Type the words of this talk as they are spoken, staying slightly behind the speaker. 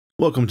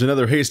Welcome to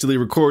another hastily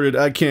recorded,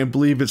 I can't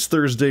believe it's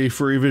Thursday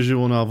furry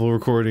visual novel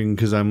recording,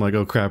 because I'm like,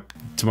 oh crap,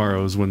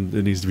 tomorrow is when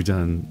it needs to be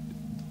done.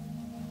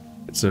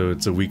 So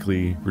it's a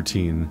weekly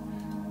routine.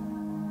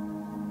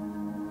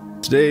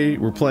 Today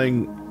we're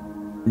playing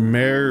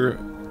Mare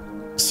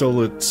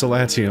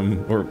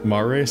Solatium, or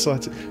Mare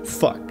Solatium?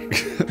 Fuck.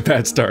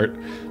 Bad start.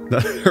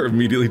 I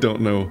immediately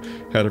don't know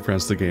how to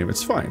pronounce the game.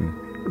 It's fine.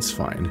 It's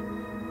fine.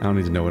 I don't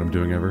need to know what I'm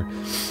doing ever.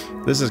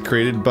 This is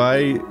created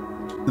by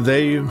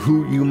they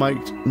who you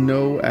might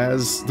know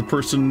as the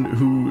person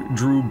who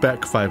drew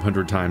Beck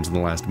 500 times in the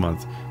last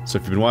month. So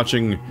if you've been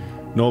watching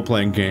Noel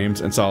playing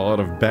games and saw a lot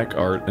of Beck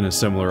art in a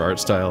similar art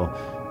style,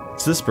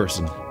 it's this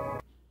person.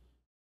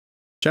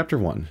 Chapter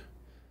 1.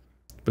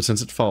 But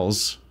since it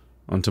falls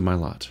onto my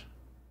lot.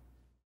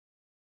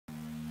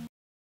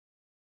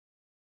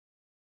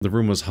 The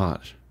room was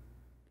hot,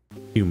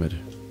 humid.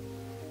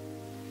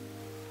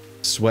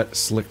 Sweat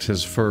slicked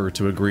his fur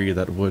to a degree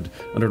that would,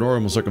 under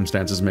normal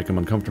circumstances, make him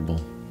uncomfortable.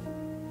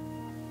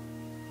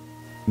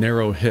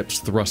 Narrow hips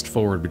thrust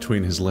forward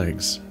between his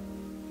legs.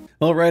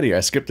 Alrighty, I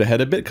skipped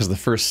ahead a bit because the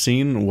first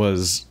scene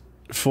was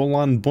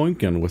full-on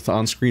boinkin' with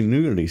on-screen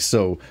nudity,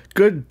 so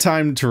good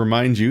time to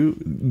remind you,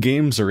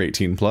 games are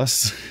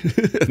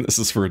 18+, and this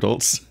is for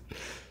adults.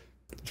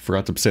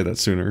 Forgot to say that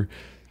sooner.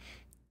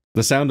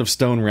 The sound of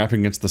stone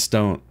rapping against the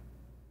stone...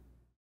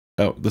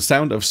 Oh, the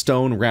sound of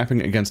stone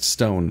rapping against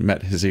stone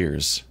met his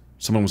ears.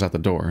 Someone was at the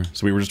door,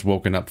 so we were just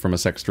woken up from a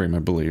sex dream, I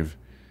believe.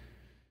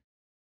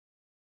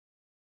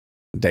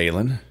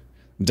 Dalen?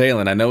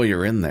 Dalen, I know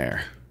you're in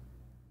there.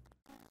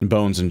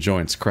 Bones and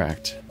joints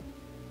cracked.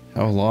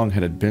 How long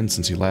had it been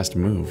since he last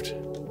moved?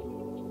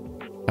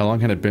 How long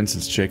had it been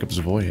since Jacob's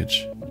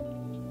voyage?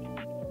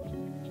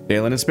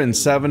 Dalen, it's been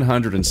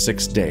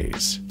 706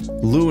 days.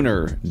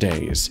 Lunar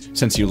days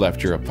since you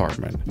left your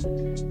apartment.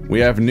 We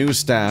have new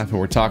staff and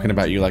we're talking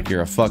about you like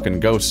you're a fucking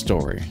ghost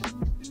story.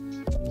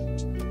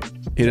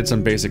 He did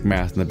some basic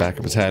math in the back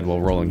of his head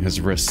while rolling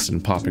his wrists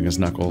and popping his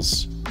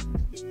knuckles.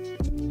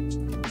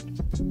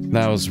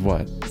 That was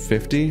what,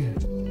 50?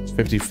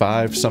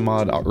 55 some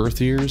odd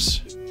Earth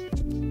years?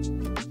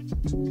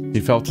 He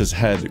felt his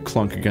head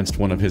clunk against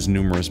one of his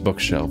numerous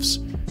bookshelves.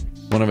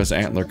 One of his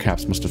antler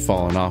caps must have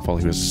fallen off while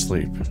he was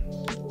asleep.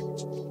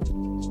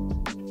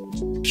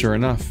 Sure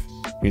enough,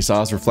 he saw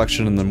his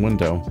reflection in the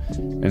window,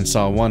 and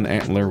saw one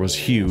antler was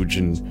huge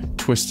and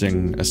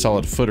twisting a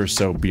solid foot or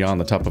so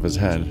beyond the top of his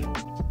head.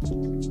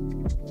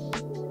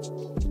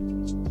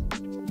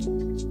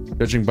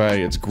 Judging by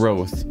its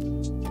growth,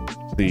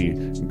 the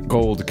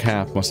gold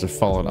cap must have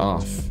fallen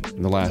off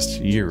in the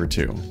last year or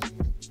two.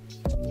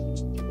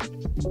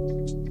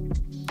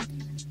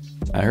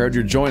 I heard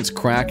your joints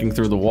cracking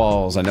through the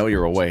walls. I know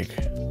you're awake.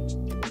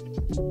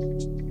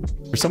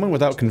 For someone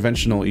without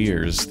conventional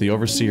ears, the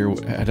overseer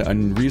had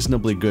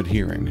unreasonably good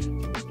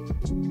hearing.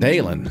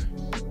 Dalen!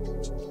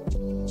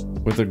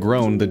 With a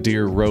groan, the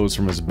deer rose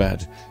from his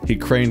bed. He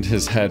craned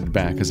his head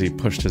back as he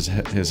pushed his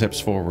hips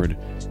forward.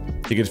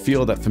 He could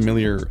feel that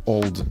familiar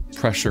old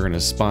pressure in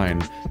his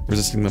spine,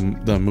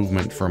 resisting the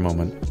movement for a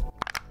moment.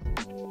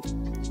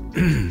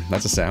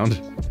 That's a sound.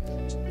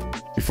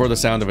 Before the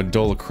sound of a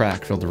dull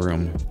crack filled the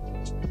room.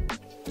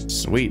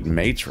 Sweet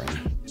matron.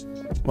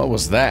 What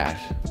was that?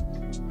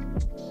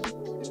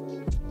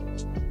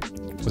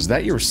 Was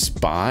that your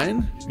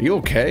spine? Are you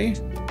okay?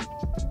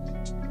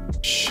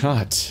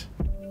 Shut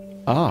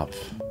up.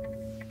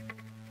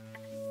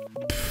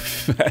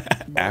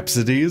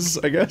 Apsides,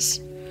 I guess?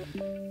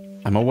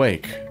 I'm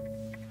awake.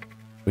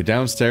 We're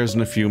downstairs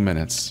in a few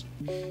minutes.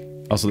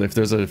 Also, if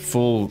there's a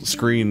full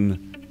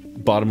screen,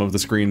 bottom of the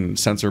screen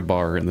censor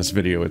bar in this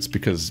video, it's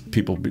because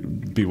people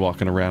be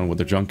walking around with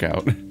their junk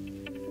out.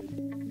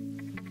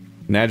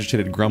 An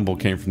agitated grumble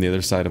came from the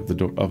other side of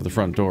the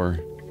front door.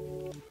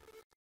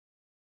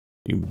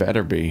 You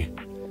better be.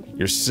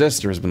 Your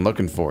sister has been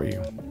looking for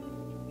you.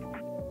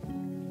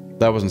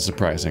 That wasn't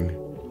surprising.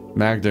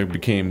 Magda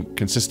became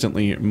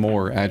consistently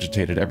more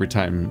agitated every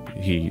time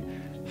he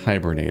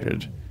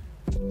hibernated.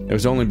 It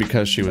was only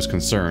because she was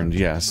concerned,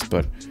 yes,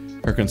 but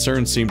her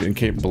concern seemed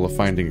incapable of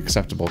finding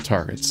acceptable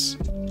targets.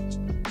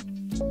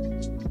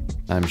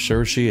 I'm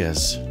sure she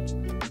is.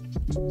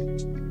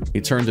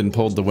 He turned and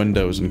pulled the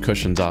windows and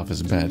cushions off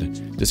his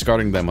bed,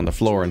 discarding them on the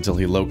floor until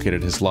he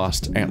located his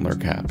lost antler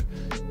cap,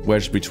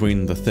 wedged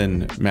between the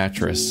thin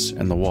mattress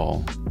and the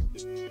wall.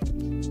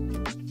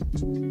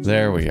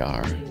 There we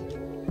are.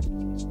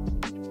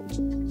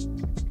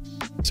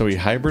 So he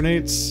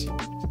hibernates,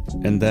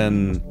 and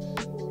then,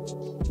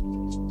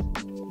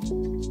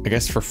 I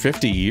guess for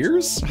 50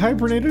 years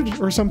hibernated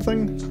or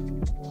something?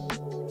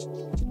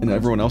 And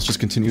everyone else just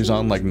continues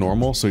on like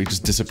normal, so he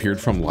just disappeared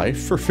from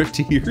life for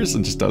 50 years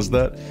and just does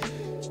that.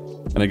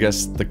 And I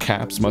guess the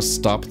caps must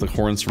stop the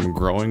horns from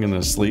growing in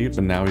his sleep,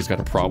 and now he's got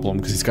a problem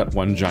because he's got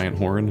one giant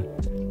horn.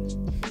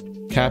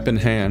 Cap in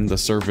hand, the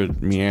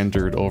servant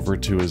meandered over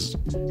to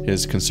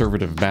his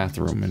conservative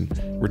bathroom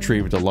and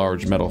retrieved a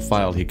large metal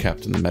file he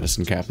kept in the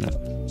medicine cabinet.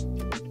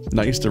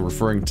 Not used to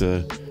referring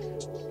to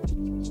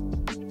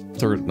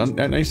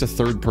I'm used to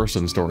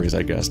third-person stories,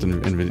 I guess,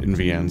 in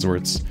VNs, where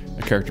it's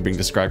a character being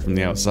described from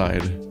the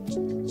outside.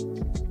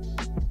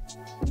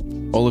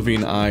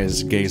 Olivine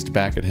eyes gazed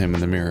back at him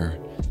in the mirror.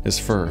 His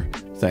fur,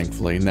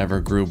 thankfully, never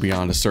grew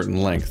beyond a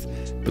certain length,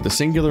 but the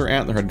singular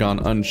antler had gone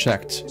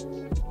unchecked.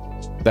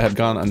 That had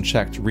gone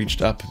unchecked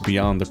reached up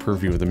beyond the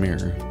purview of the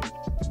mirror.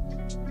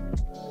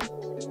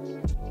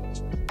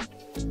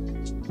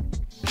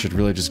 I should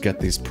really just get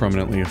these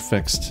permanently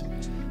affixed.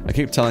 I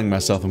keep telling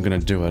myself I'm gonna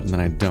do it, and then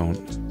I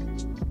don't.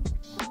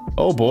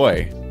 Oh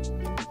boy.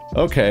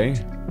 Okay.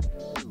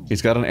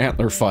 He's got an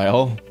antler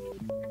file.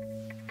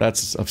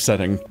 That's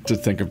upsetting to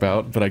think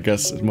about, but I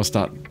guess it must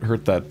not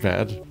hurt that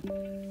bad.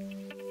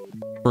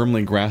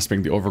 Firmly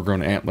grasping the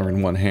overgrown antler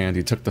in one hand,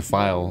 he took the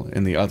file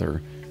in the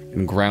other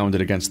and ground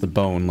it against the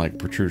bone like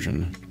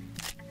protrusion.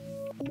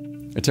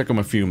 It took him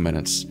a few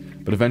minutes,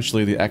 but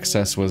eventually the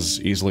excess was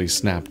easily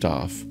snapped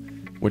off,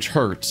 which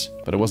hurt,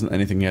 but it wasn't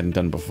anything he hadn't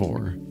done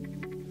before.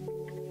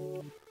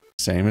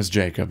 Same as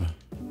Jacob.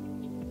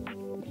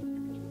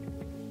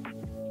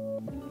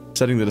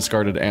 Setting the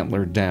discarded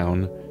antler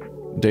down,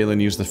 Dalen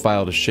used the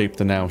file to shape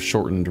the now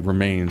shortened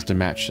remains to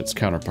match its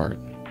counterpart.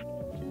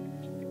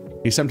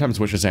 He sometimes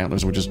wished his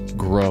antlers would just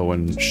grow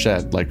and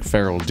shed like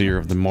feral deer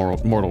of the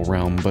mortal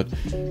realm, but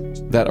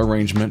that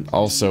arrangement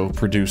also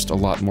produced a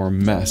lot more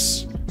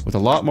mess, with a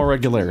lot more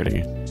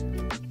regularity.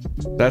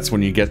 That's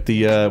when you get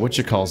the, what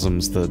you calls them,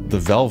 the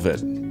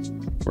velvet,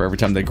 where every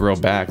time they grow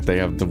back, they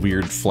have the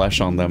weird flesh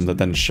on them that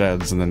then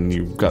sheds, and then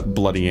you've got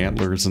bloody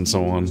antlers and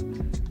so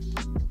on.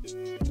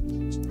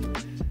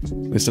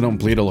 At least they don't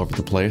bleed all over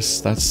the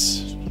place.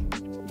 That's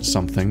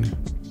something.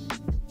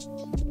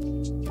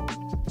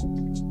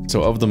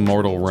 So of the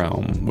mortal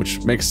realm,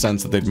 which makes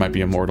sense that they might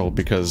be immortal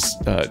because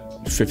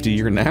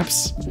 50-year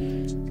naps?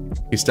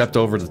 He stepped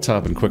over the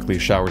tub and quickly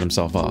showered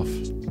himself off.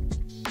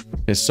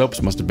 His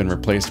soaps must have been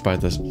replaced by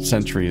the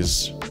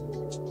centuries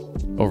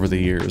over the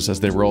years, as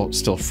they were all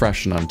still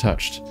fresh and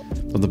untouched,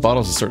 but the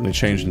bottles had certainly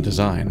changed in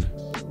design.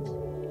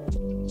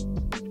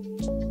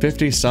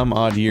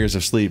 50-some-odd years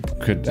of sleep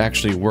could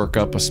actually work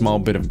up a small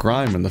bit of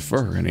grime in the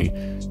fur, and he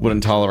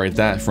wouldn't tolerate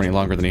that for any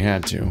longer than he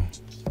had to.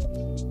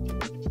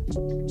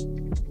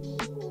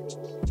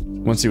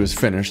 Once he was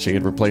finished, he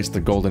had replaced the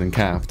golden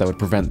cap that would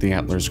prevent the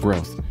antler's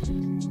growth,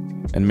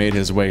 and made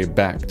his way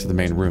back to the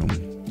main room.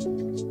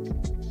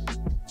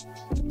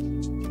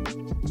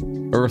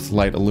 Earth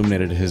light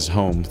illuminated his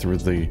home through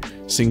the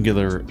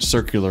singular,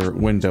 circular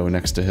window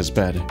next to his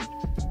bed.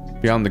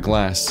 Beyond the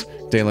glass,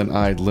 Dalen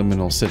eyed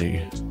Liminal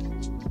City.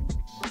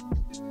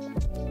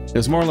 It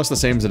was more or less the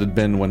same as it had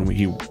been when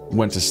he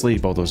went to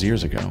sleep all those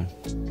years ago.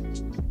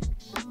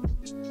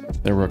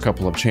 There were a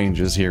couple of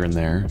changes here and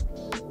there.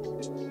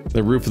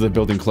 The roof of the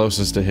building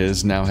closest to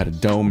his now had a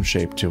dome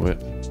shape to it.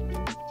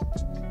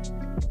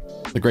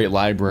 The great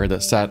library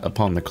that sat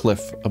upon the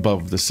cliff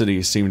above the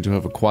city seemed to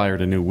have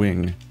acquired a new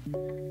wing.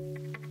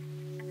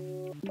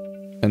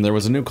 And there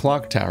was a new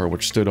clock tower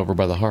which stood over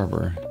by the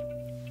harbor.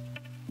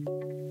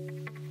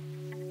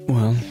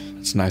 Well,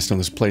 it's nice to know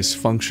this place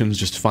functions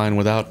just fine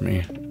without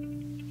me.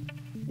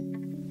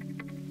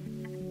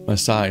 A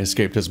sigh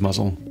escaped his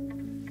muzzle.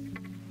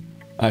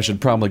 I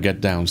should probably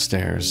get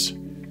downstairs.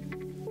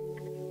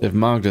 If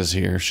Magda's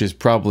here, she's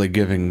probably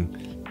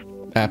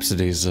giving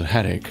Apsides a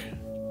headache.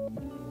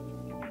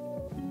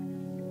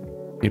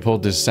 He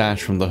pulled his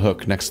sash from the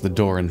hook next to the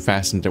door and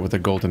fastened it with a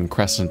golden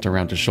crescent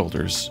around his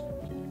shoulders.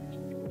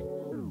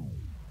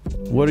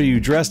 What are you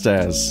dressed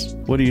as?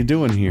 What are you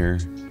doing here?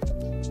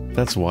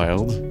 That's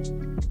wild.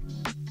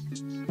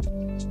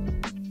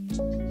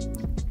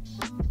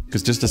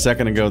 Because just a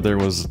second ago there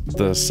was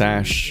the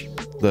sash,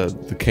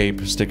 the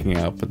cape sticking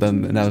out, but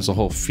then now there's a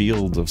whole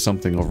field of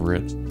something over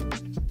it.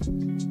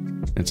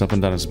 It's up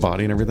and down his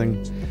body and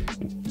everything.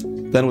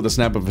 Then with a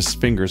snap of his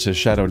fingers, his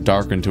shadow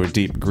darkened to a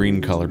deep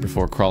green color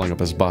before crawling up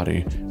his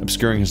body,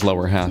 obscuring his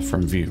lower half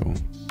from view.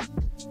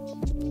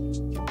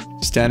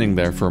 Standing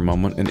there for a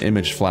moment, an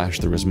image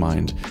flashed through his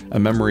mind, a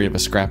memory of a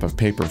scrap of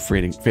paper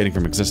fading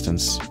from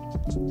existence.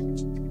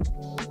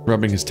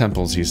 Rubbing his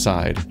temples, he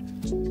sighed,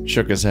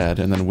 shook his head,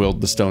 and then willed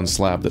the stone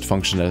slab that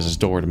functioned as his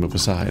door to move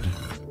aside.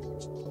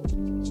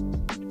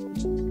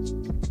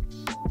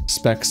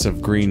 Specks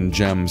of green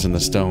gems in the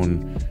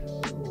stone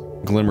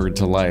glimmered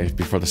to life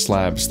before the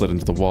slab slid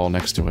into the wall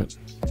next to it.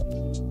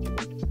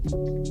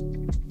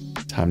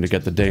 Time to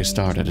get the day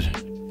started.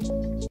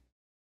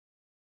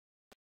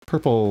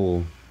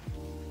 Purple.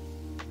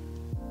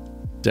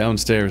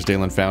 Downstairs,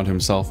 Dalen found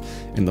himself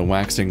in the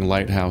waxing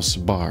lighthouse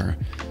bar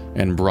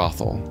and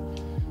brothel.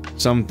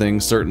 Some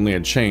things certainly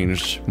had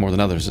changed, more than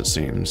others it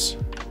seems.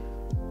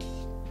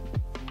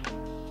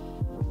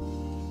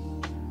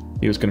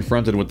 He was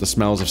confronted with the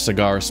smells of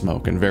cigar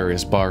smoke and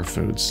various bar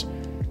foods.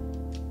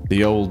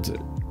 The old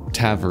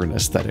tavern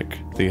aesthetic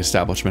the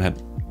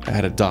establishment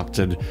had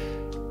adopted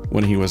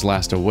when he was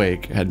last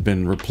awake had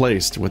been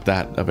replaced with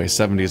that of a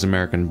 70s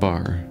American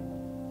bar.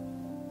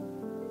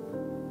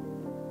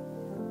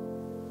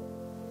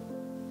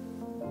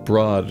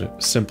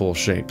 Broad, simple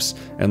shapes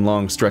and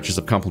long stretches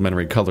of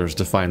complementary colors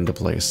defined the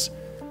place.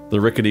 The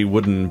rickety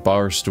wooden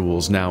bar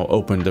stools now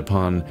opened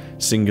upon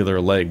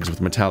singular legs with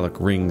metallic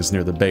rings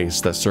near the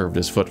base that served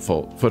as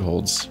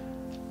footholds.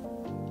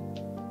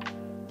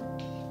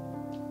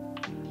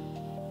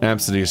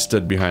 Absidy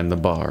stood behind the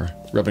bar,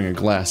 rubbing a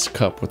glass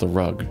cup with a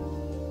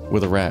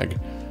rag.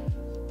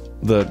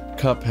 The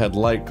cup had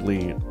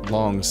likely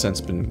long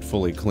since been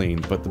fully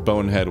cleaned, but the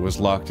bonehead was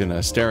locked in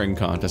a staring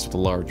contest with a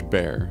large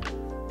bear.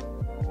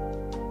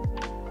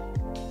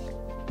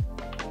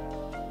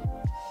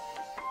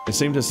 It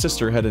seemed his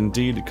sister had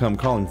indeed come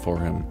calling for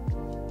him.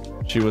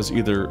 She was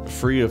either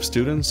free of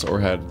students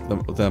or had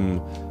them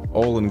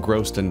all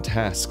engrossed in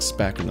tasks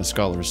back in the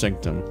scholar's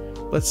sanctum.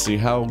 Let's see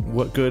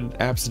what good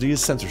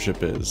Absidy's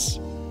censorship is.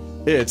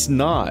 It's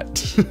not.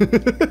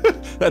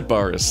 That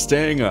bar is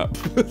staying up.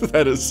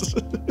 That is...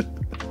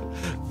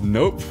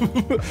 Nope.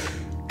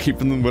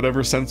 Keeping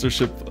whatever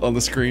censorship on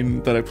the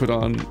screen that I put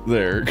on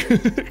there,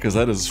 because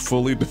that is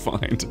fully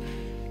defined.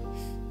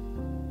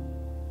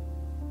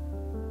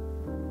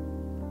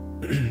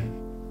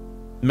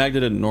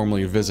 Magda didn't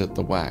normally visit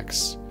the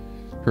wax.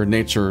 Her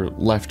nature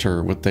left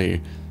her with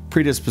a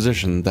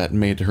predisposition that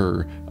made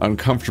her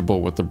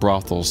uncomfortable with the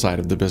brothel side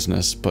of the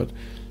business, but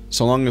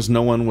so long as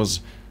no one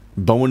was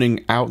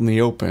boning out in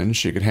the open,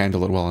 she could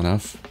handle it well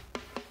enough.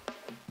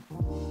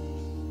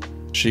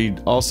 She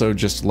also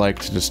just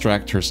liked to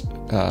distract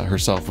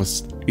herself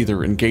with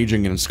either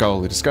engaging in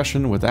scholarly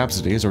discussion with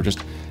Absides or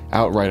just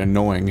outright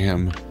annoying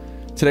him.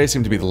 Today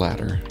seemed to be the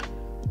latter.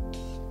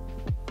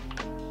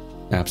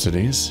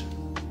 Absides?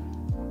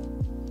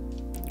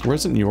 Where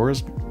isn't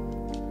yours?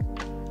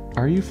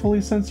 Are you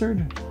fully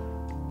censored?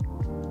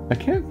 I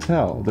can't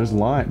tell. There's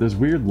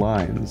weird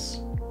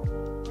lines.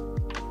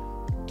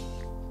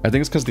 I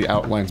think it's because the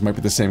outlines might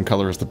be the same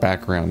color as the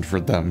background for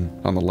them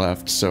on the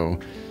left, so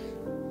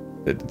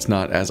it's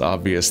not as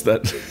obvious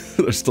that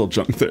there's still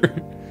junk there.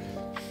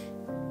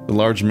 The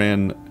large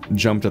man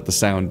jumped at the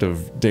sound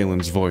of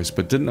Dalen's voice,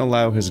 but didn't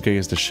allow his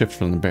gaze to shift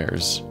from the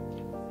bears.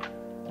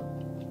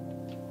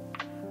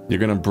 You're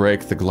gonna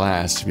break the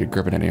glass if you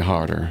grip it any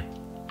harder.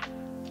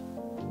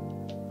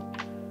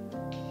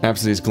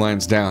 Absides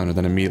glanced down and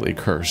then immediately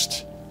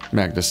cursed.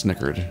 Magda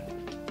snickered.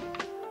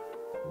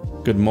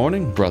 Good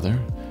morning, brother.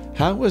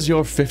 How was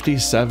your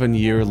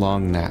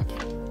 57-year-long nap?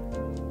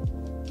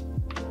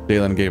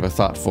 Dalen gave a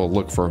thoughtful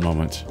look for a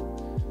moment.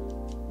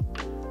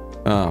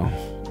 Oh,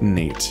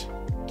 neat.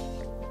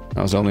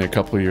 I was only a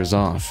couple of years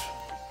off.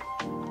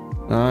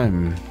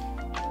 I'm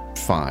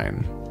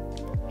fine.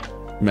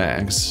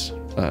 Mags,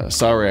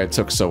 sorry I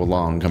took so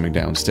long coming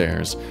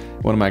downstairs.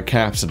 One of my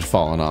caps had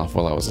fallen off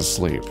while I was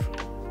asleep.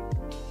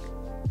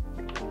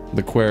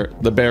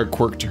 The bear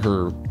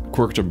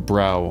quirked a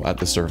brow at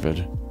the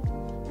servid.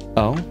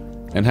 Oh?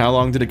 And how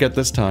long did it get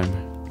this time?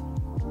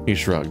 He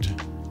shrugged.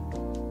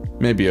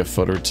 Maybe a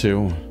foot or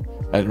two.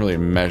 I didn't really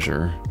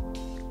measure.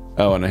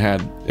 Oh, and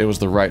it was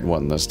the right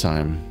one this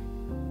time.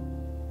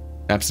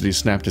 Absidy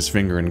snapped his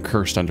finger and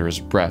cursed under his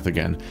breath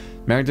again.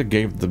 Magda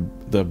gave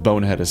the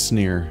bonehead a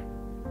sneer.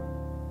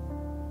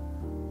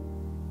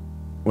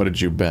 What did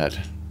you bet?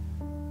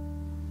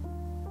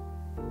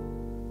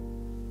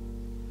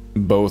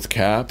 Both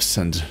caps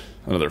and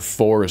another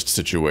forest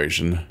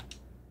situation.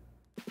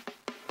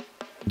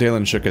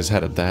 Dalen shook his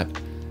head at that,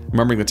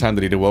 remembering the time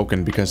that he'd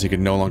awoken because he could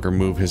no longer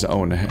move his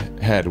own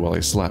head while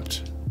he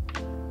slept.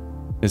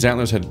 His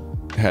antlers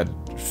had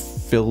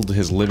filled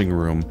his living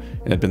room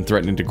and had been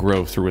threatening to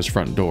grow through his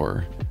front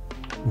door.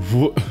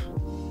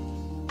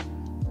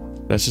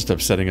 That's just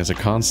upsetting as a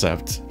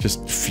concept.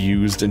 Just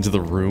fused into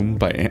the room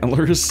by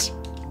antlers?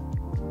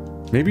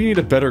 Maybe you need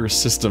a better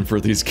system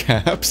for these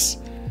caps.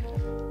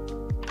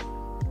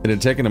 It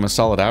had taken him a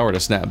solid hour to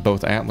snap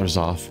both antlers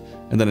off,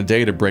 and then a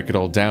day to break it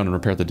all down and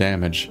repair the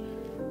damage.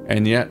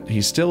 And yet,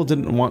 he still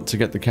didn't want to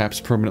get the caps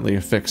permanently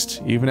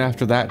affixed, even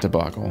after that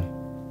debacle.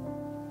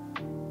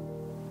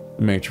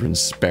 Matron,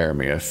 spare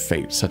me a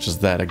fate such as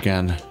that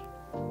again.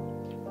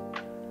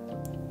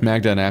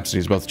 Magda and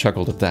Absides both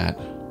chuckled at that.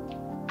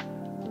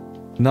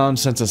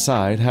 Nonsense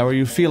aside, how are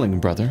you feeling,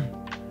 brother?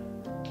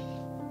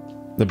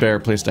 The bear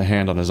placed a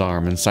hand on his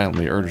arm and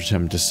silently urged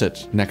him to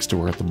sit next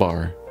to her at the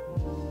bar.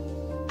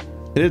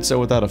 He did so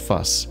without a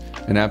fuss,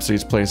 and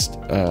Absides placed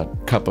a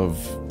cup of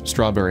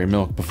strawberry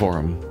milk before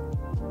him.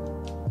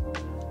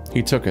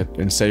 He took it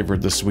and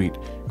savored the sweet,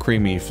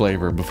 creamy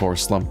flavor before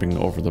slumping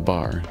over the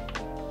bar.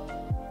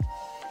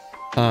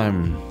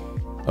 I'm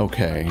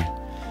okay.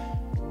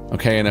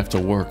 Okay enough to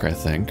work, I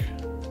think.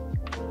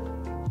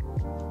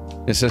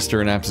 His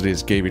sister and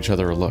Absides gave each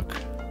other a look.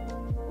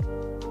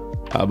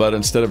 How about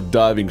instead of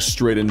diving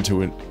straight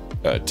into it,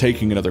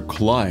 taking another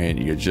client,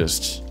 you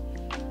just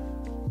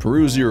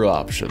peruse your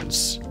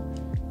options.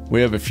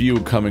 We have a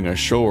few coming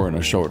ashore in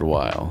a short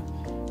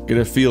while. Get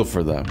a feel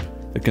for them,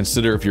 and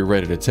consider if you're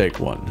ready to take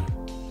one.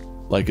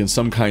 Like in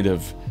some kind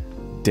of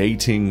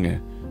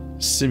dating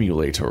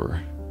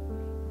simulator.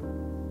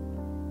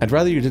 I'd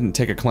rather you didn't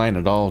take a client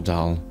at all,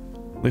 doll.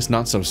 At least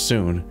not so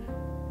soon.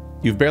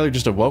 You've barely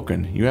just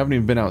awoken. You haven't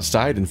even been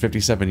outside in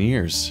 57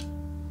 years.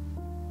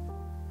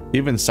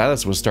 Even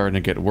Silas was starting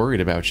to get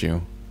worried about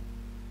you.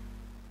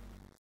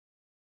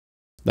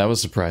 That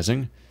was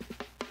surprising.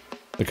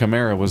 The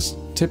Chimera was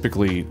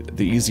typically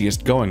the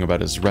easiest going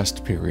about his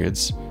rest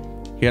periods.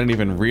 He hadn't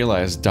even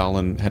realized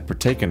Dallin had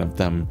partaken of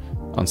them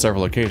on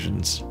several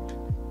occasions.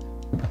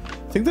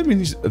 I think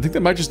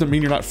that might just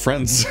mean you're not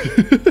friends.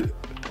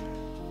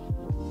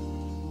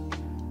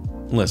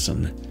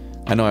 Listen,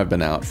 I know I've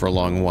been out for a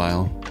long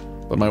while,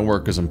 but my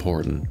work is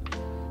important.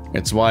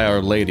 It's why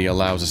Our Lady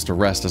allows us to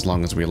rest as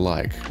long as we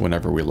like,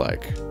 whenever we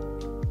like.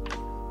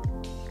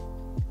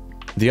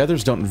 The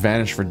others don't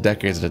vanish for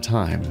decades at a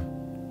time.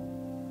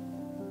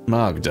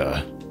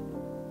 Magda.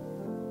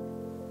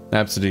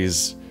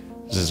 Napsides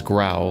just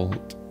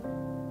growled.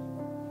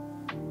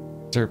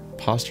 Is there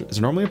apostrophe? Is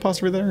there normally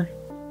apostrophe there?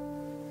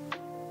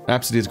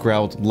 Napsides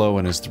growled low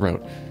in his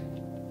throat.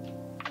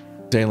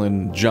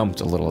 Dalen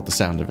jumped a little at the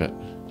sound of it.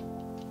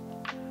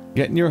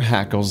 Getting your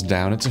hackles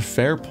down, it's a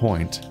fair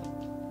point.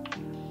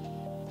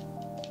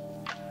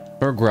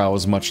 Her growl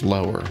was much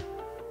lower.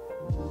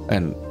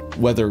 And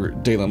whether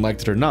Dalen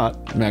liked it or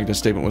not, Magda's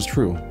statement was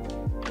true.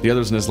 The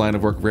others in his line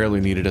of work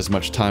rarely needed as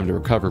much time to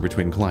recover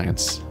between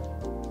clients.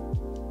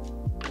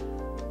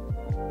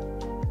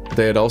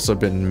 They had also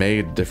been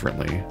made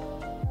differently.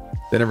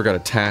 They never got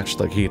attached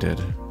like he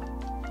did.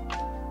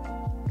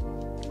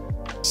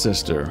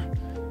 Sister,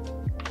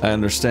 I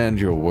understand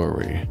your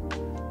worry,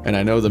 and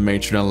I know the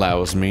matron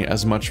allows me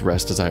as much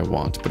rest as I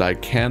want, but I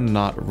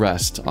cannot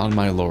rest on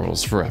my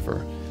laurels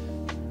forever.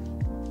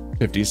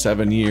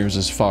 57 years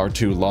is far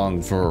too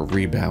long for a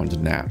rebound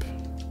nap.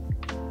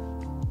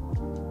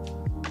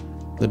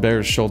 The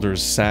bear's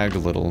shoulders sagged a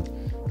little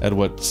at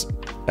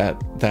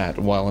that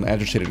while an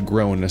agitated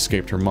groan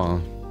escaped her maw.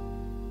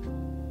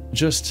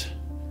 Just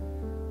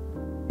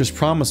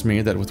promise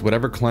me that with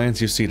whatever clients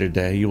you see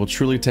today, you will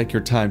truly take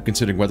your time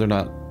considering whether or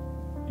not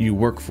you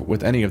work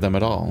with any of them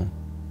at all.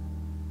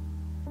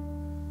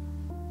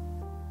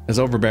 As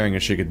overbearing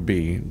as she could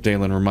be,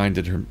 Dalen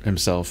reminded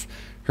himself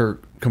her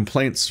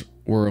complaints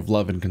were of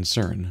love and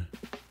concern.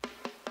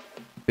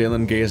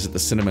 Dalen gazed at the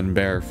cinnamon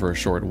bear for a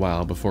short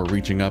while before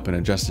reaching up and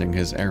adjusting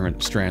his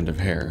errant strand of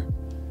hair,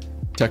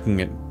 tucking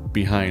it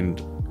behind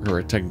her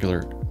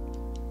rectangular...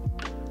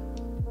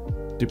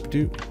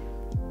 Doop-doop.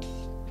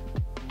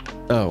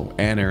 Oh,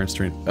 an errant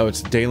strand. Oh,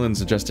 it's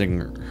Dalen's adjusting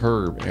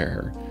her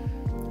hair,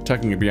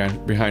 tucking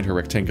it behind her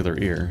rectangular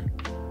ear.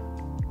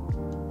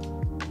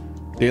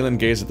 Dalen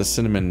gazed at the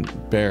cinnamon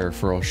bear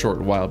for a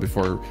short while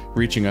before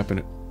reaching up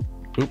and...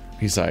 Oop,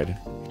 he sighed.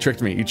 You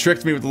tricked me. You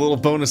tricked me with the little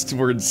bonus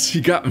words.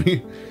 You got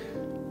me.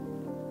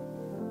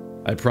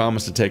 I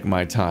promise to take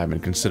my time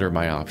and consider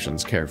my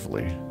options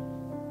carefully.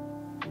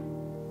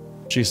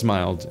 She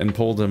smiled and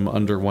pulled him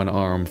under one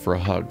arm for a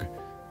hug,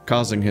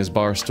 causing his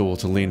bar stool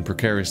to lean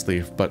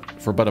precariously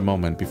for a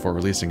moment before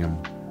releasing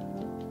him.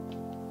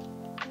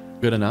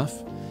 Good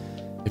enough?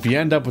 If you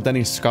end up with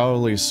any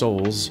scholarly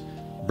souls,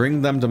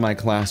 bring them to my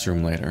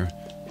classroom later.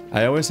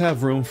 I always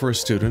have room for a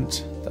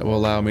student that will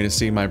allow me to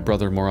see my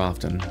brother more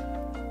often.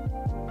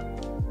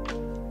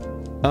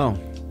 Oh,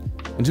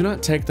 and do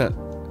not take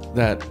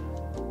that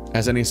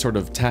as any sort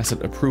of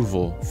tacit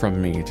approval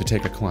from me to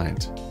take a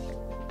client.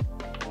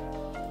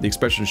 The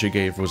expression she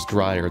gave was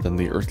drier than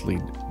the earthly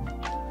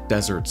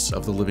deserts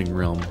of the living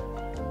realm.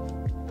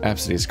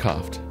 Napsides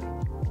coughed.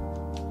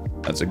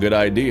 That's a good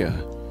idea.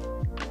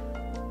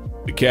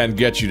 We can't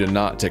get you to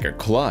not take a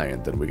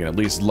client, then we can at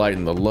least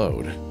lighten the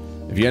load.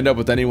 If you end up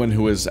with anyone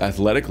who is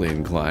athletically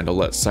inclined, I'll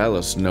let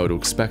Silas know to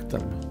expect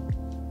them.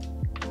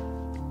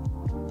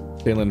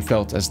 Dalen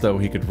felt as though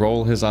he could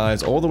roll his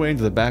eyes all the way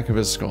into the back of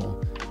his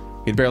skull.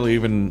 He'd barely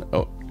even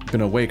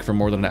been awake for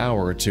more than an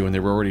hour or two, and they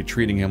were already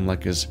treating him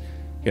like he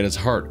had his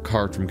heart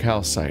carved from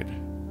calcite.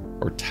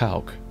 Or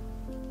talc.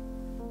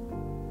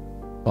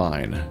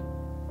 Fine.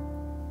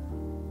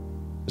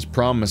 Just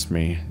promise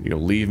me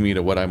you'll leave me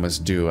to what I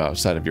must do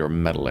outside of your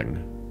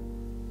meddling.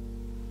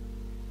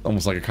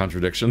 Almost like a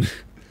contradiction.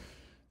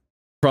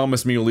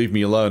 Promise me you'll leave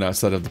me alone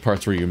outside of the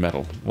parts where you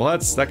meddle. Well,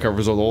 that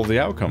covers all the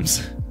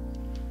outcomes.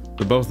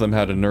 The both of them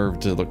had a nerve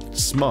to look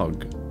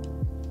smug.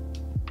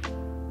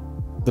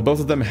 The both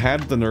of them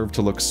had the nerve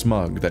to look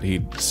smug that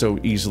he'd so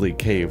easily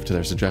caved to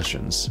their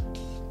suggestions.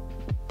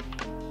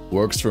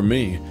 Works for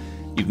me.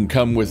 You can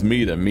come with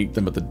me to meet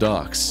them at the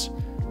docks.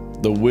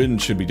 The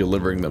wind should be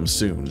delivering them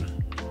soon.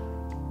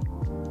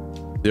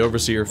 The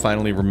overseer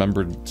finally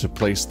remembered to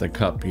place the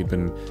cup he'd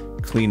been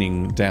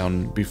cleaning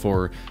down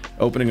before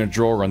opening a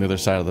drawer on the other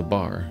side of the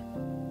bar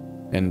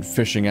and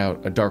fishing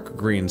out a dark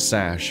green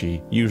sash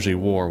he usually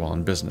wore while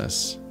in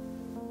business.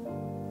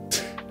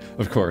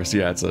 Of course,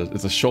 yeah, it's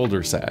a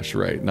shoulder sash,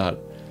 right?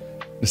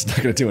 It's not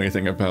gonna do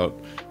anything about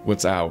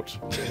what's out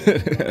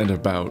and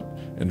about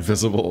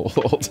invisible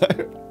all the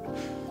time.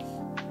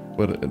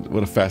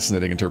 What a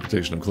fascinating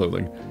interpretation of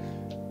clothing.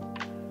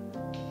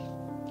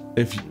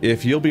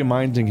 If you'll be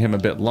minding him a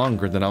bit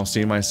longer, then I'll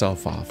see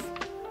myself off.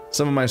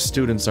 Some of my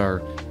students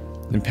are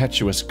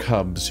impetuous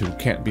cubs who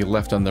can't be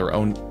left on their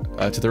own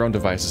to their own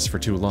devices for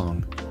too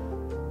long.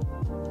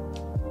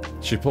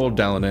 She pulled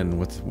Dallin in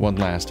with one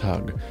last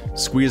hug,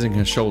 squeezing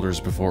his shoulders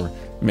before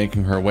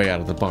making her way out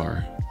of the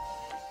bar.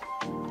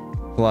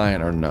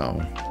 Client or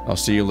no. I'll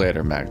see you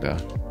later, Magda.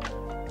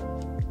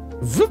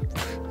 Vroom.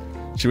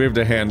 She waved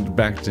a hand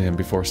back to him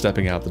before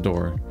stepping out the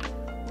door.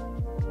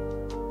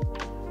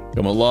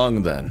 Come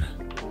along, then.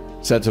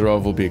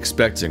 Setarov will be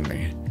expecting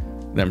me,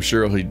 and I'm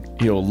sure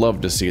he'll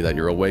love to see that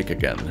you're awake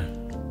again.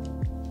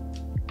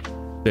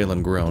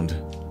 Dalen groaned.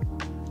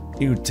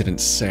 You didn't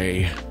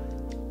say...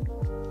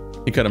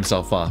 He cut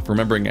himself off,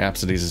 remembering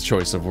Apsides'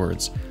 choice of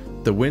words.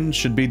 The wind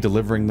should be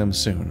delivering them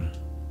soon.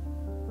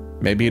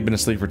 Maybe he'd been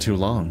asleep for too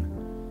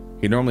long.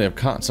 He'd normally have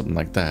caught something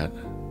like that.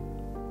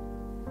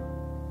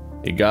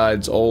 He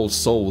guides all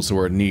souls who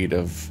are in need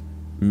of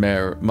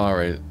Mare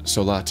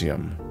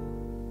Solatium.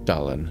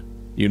 Dalen,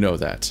 you know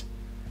that.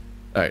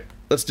 Alright,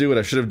 let's do what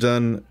I should have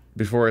done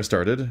before I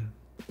started.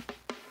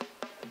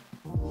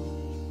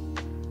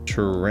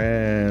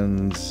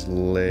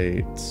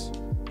 Translate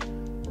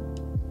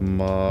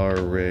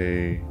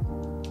Mare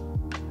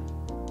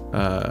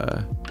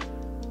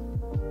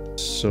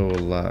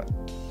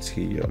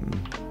Solatium.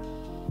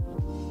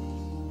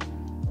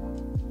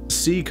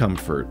 Sea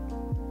comfort.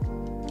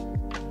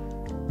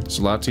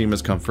 Solatium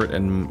is comfort,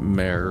 and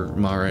Mare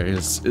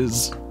is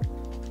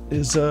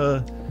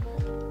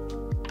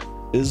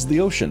the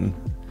ocean,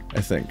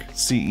 I think.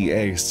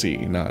 C-E-A-C,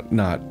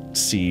 not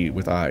C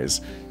with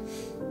eyes.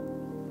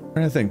 I'm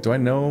trying to think, do I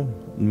know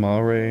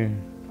Mare?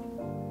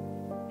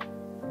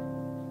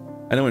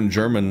 I know in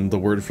German the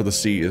word for the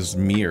sea is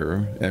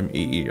Meer,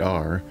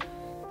 M-E-E-R.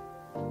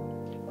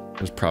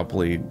 There's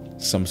probably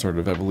some sort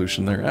of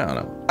evolution there.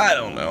 I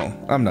don't know.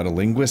 I'm not a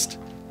linguist.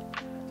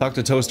 Talk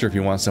to Toaster if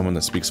you want someone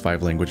that speaks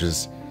 5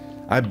 languages.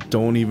 I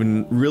don't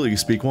even really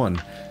speak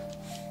one.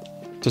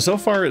 So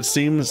far it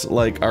seems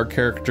like our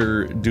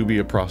character do be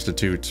a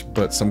prostitute,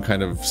 but some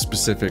kind of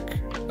specific,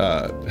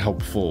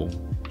 helpful,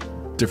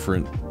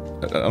 different...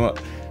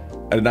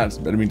 I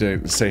didn't mean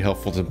to say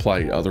helpful to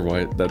imply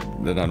otherwise, that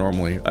not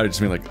normally. I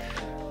just mean like,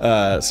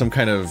 some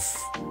kind of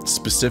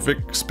specific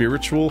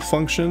spiritual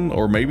function,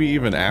 or maybe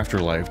even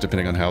afterlife,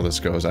 depending on how this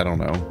goes. I don't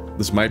know.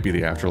 This might be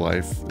the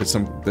afterlife. It's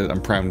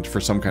I'm primed for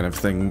some kind of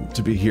thing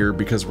to be here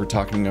because we're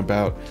talking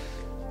about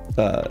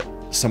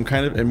some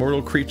kind of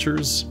immortal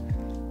creatures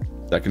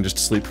that can just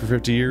sleep for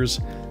 50 years.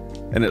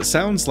 And it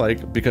sounds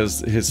like,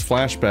 because his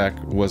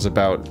flashback was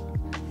about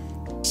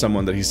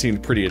someone that he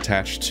seemed pretty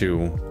attached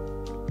to,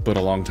 but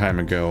a long time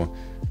ago.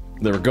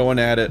 They were going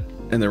at it,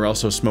 and they were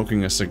also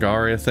smoking a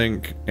cigar, I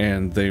think,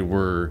 and they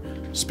were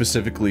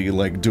specifically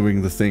like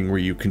doing the thing where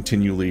you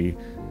continually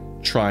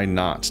try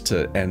not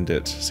to end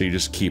it, so you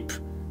just keep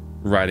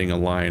riding a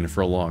line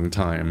for a long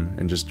time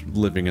and just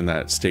living in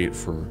that state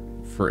for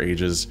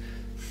ages,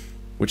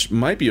 which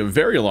might be a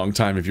very long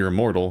time if you're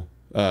immortal.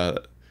 And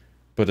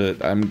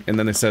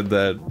then they said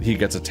that he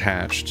gets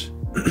attached,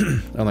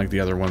 unlike the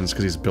other ones,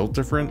 because he's built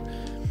different.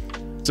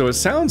 So it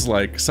sounds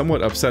like,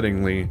 somewhat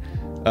upsettingly,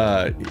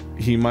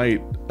 he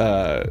might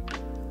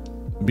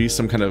be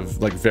some kind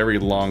of like very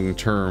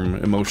long-term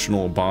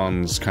emotional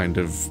bonds kind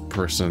of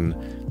person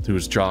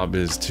whose job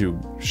is to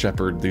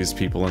shepherd these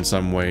people in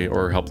some way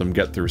or help them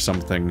get through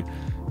something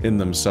in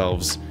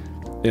themselves,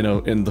 you know,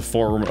 in the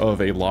form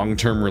of a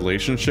long-term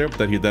relationship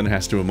that he then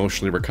has to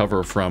emotionally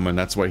recover from, and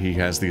that's why he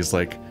has these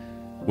like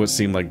what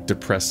seem like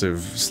depressive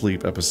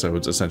sleep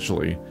episodes,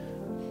 essentially.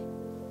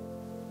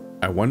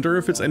 I wonder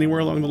if it's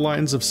anywhere along the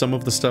lines of some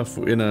of the stuff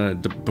in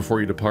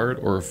Before You Depart,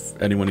 or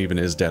if anyone even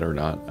is dead or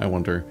not. I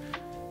wonder.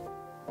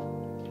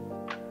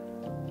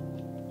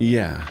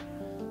 Yeah,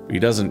 he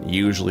doesn't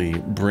usually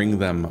bring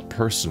them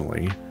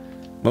personally.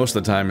 Most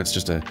of the time it's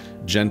just a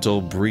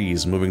gentle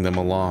breeze moving them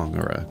along,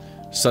 or a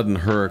sudden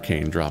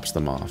hurricane drops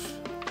them off.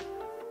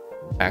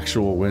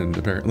 Actual wind,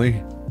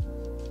 apparently.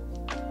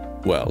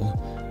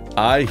 Well,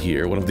 I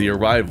hear one of the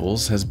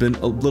arrivals has been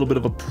a little bit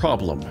of a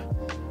problem.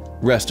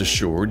 Rest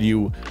assured,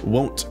 you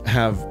won't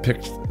have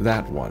picked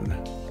that one.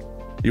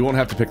 You won't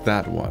have to pick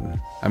that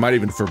one. I might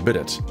even forbid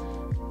it.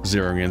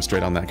 Zeroing in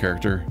straight on that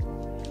character.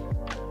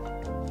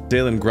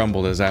 Dalen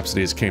grumbled as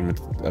Apsides came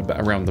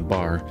around the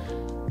bar.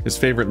 His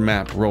favorite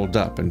map rolled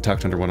up and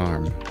tucked under one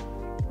arm.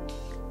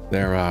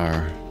 There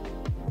are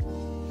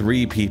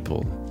 3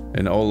 people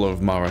in all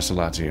of Mare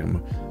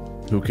Solatium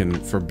who can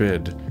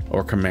forbid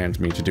or command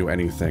me to do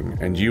anything,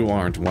 and you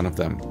aren't one of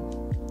them.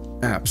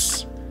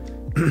 Apps.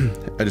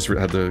 I just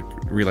had the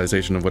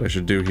realization of what I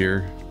should do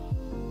here.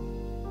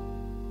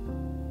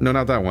 No,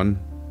 not that one.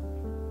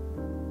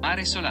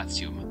 Mare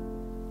Solatium.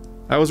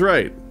 I was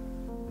right.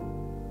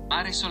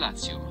 Mare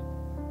Solatium.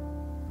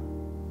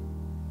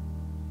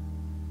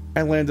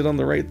 I landed on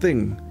the right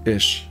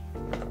thing-ish.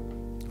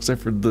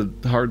 Except for the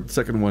hard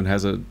second one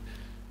has a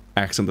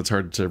accent that's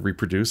hard to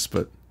reproduce,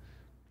 but...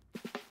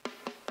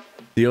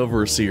 The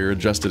overseer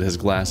adjusted his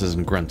glasses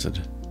and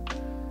grunted.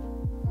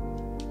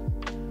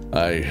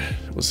 I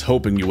was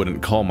hoping you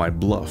wouldn't call my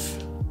bluff.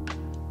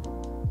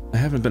 I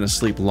haven't been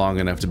asleep long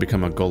enough to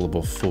become a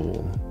gullible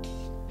fool.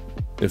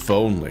 If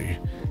only,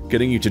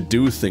 getting you to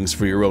do things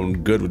for your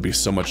own good would be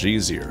so much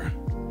easier.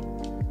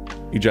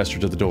 He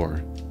gestured to the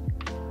door.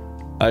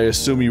 I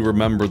assume you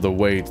remember the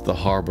way to the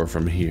harbor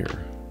from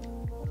here.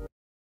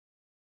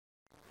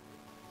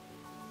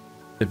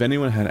 If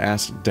anyone had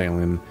asked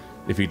Dalen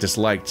if he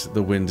disliked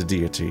the wind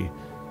deity,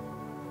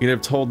 he'd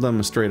have told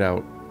them straight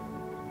out,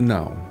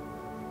 no.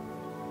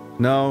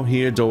 No,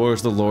 he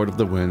adores the Lord of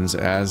the Winds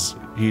as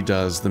he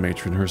does the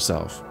matron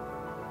herself.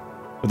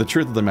 But the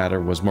truth of the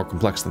matter was more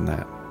complex than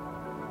that.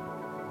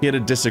 He had a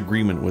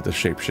disagreement with the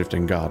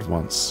shape-shifting god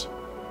once.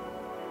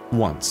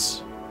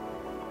 Once.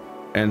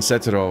 And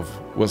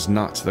Setirov was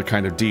not the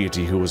kind of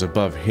deity who was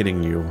above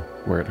hitting you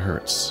where it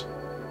hurts.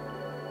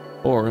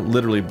 Or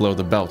literally blow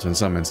the belt in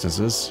some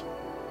instances.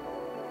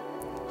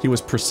 He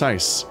was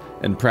precise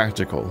and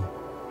practical,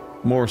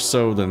 more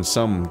so than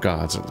some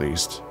gods at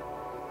least.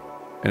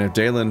 And if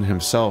Dalen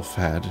himself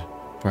had,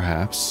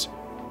 perhaps,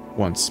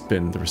 once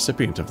been the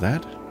recipient of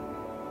that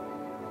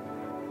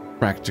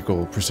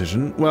practical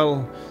precision,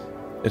 well,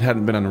 it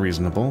hadn't been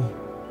unreasonable.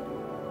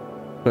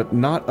 But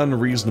not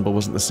unreasonable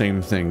wasn't the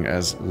same thing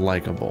as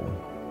likable.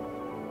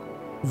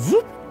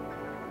 Whoop.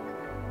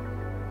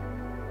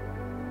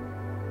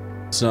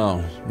 So,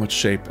 what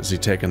shape has he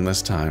taken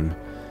this time?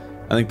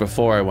 I think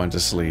before I went to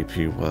sleep,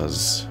 he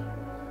was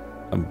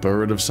a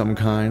bird of some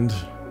kind.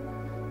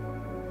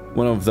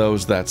 One of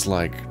those that's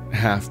like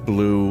half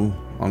blue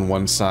on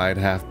one side,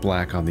 half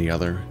black on the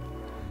other.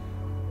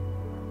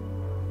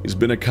 He's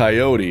been a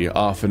coyote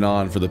off and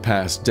on for the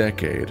past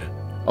decade,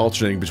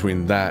 alternating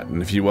between that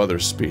and a few other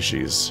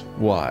species.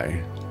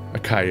 Why? A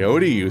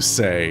coyote, you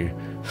say?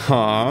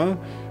 Huh?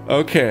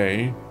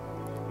 Okay.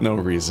 No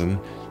reason.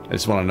 I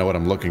just want to know what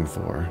I'm looking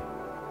for.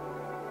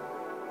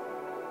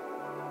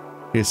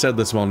 He said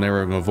this while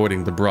narrowing,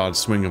 avoiding the broad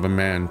swing of a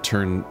man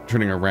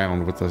turning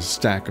around with a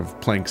stack of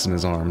planks in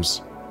his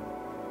arms.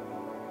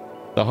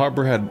 The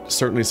harbor had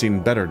certainly seen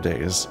better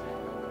days,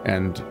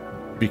 and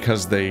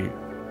because they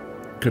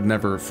could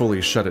never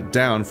fully shut it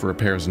down for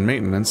repairs and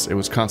maintenance, it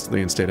was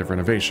constantly in state of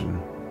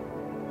renovation.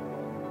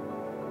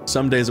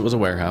 Some days it was a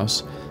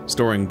warehouse,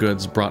 storing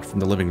goods brought from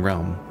the living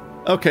realm.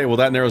 Okay, well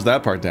that narrows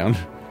that part down.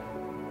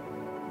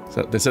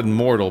 So they said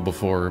mortal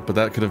before, but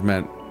that could have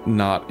meant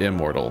not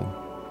immortal.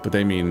 But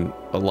they mean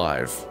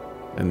alive,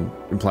 and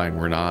implying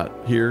we're not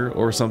here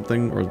or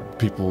something, or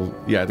people...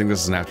 Yeah, I think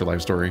this is an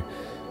afterlife story.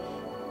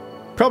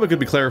 Probably could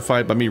be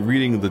clarified by me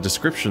reading the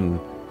description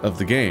of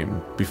the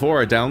game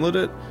before I download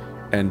it,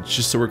 and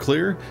just so we're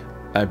clear,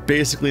 I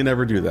basically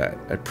never do that.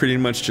 I pretty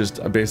much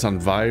just, based on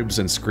vibes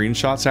and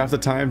screenshots half the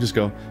time, just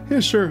go, yeah,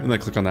 sure, and then I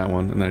click on that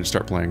one, and then I just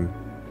start playing.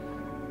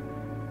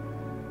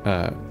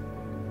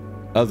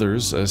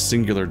 Others, a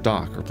singular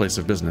dock or place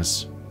of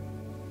business.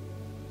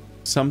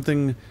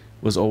 Something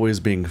was always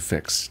being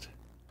fixed.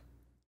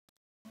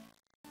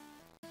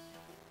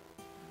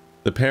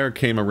 The pair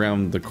came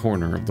around the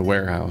corner of the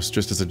warehouse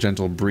just as a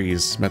gentle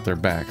breeze met their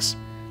backs.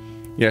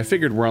 Yeah, I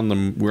figured we're on the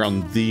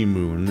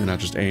moon, and not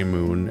just a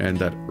moon, and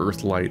that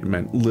Earth light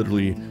meant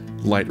literally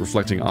light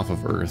reflecting off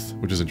of Earth,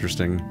 which is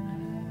interesting.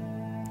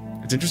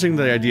 It's interesting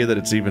the idea that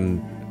it's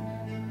even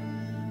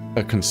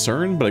a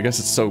concern, but I guess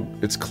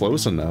it's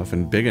close enough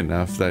and big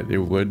enough that it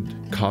would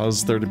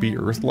cause there to be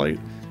Earth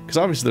light, because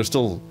obviously there's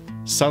still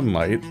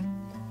sunlight.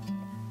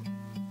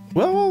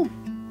 Well,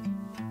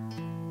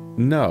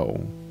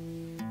 no.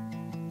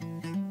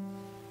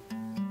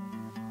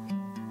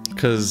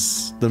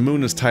 Because the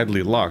moon is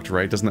tidally locked,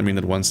 right? Doesn't that mean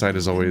that one side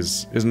is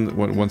always... Isn't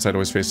one side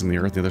always facing the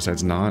Earth, the other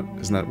side's not?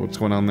 Isn't that what's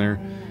going on there?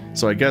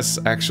 So I guess,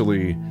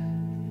 actually,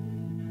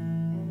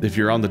 if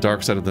you're on the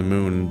dark side of the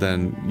moon,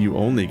 then you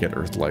only get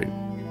Earth light,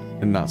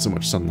 and not so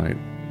much sunlight.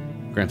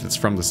 Granted, it's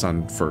from the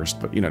sun first,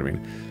 but you know what I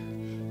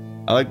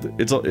mean. I like...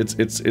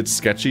 It's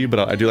sketchy,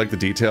 but I do like the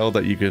detail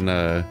that you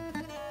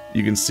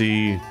can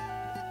see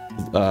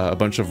a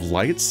bunch of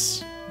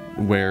lights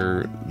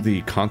where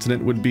the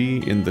continent would be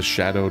in the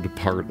shadowed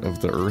part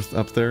of the Earth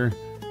up there.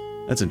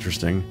 That's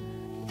interesting.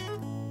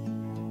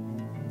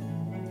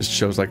 It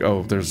shows like,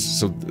 oh,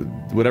 so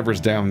whatever's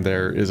down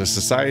there is a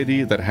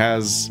society that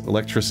has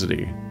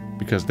electricity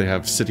because they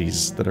have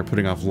cities that are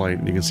putting off light,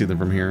 and you can see them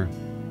from here.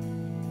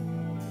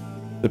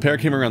 The pair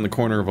came around the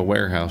corner of a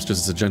warehouse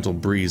just as a gentle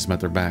breeze met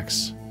their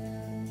backs.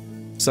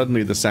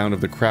 Suddenly, the sound of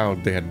the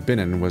crowd they had been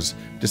in was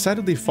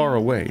decidedly far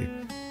away,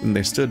 and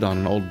they stood on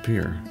an old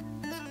pier.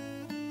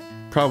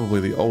 Probably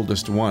the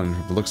oldest one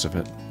from the looks of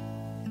it.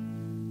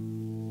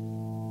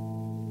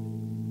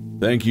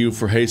 Thank you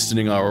for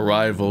hastening our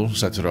arrival,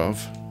 Setirov.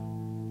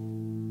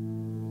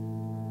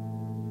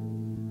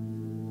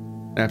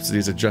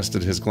 Apsides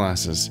adjusted his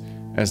glasses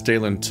as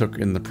Dalen took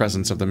in the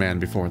presence of the man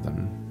before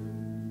them.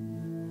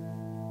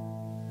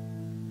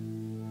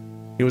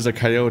 He was a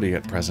coyote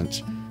at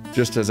present,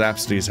 just as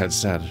Apsides had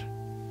said.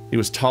 He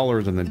was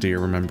taller than the deer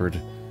remembered,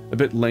 a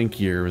bit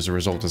lankier as a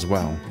result as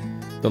well.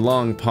 The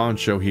long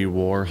poncho he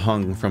wore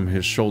hung from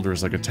his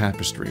shoulders like a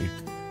tapestry,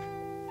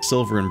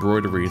 silver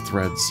embroidery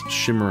threads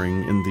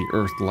shimmering in the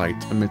earth light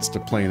amidst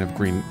a plain of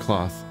green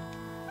cloth.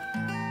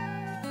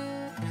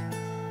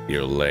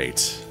 You're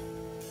late.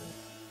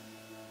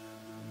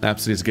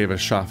 Apsides gave a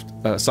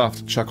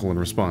soft chuckle in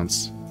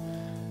response.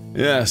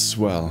 Yes,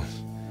 well,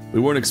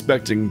 we weren't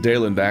expecting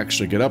Dalen to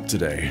actually get up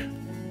today.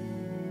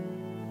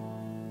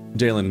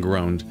 Dalen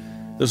groaned.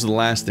 This was the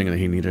last thing that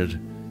he needed.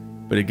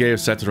 but he gave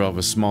Setarov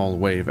a small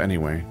wave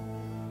anyway.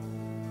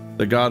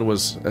 The god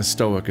was as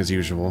stoic as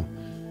usual,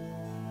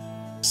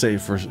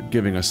 save for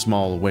giving a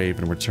small wave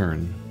in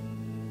return.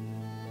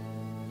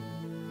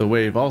 The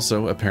wave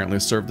also apparently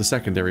served the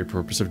secondary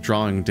purpose of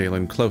drawing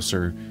Dalen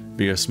closer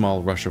via a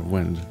small rush of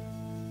wind.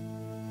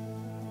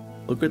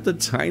 Look at the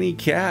tiny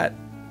cat!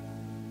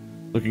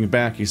 Looking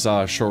back, he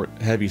saw a short,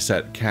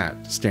 heavy-set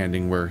cat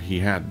standing where he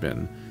had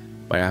been,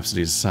 by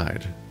Apsidy's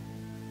side.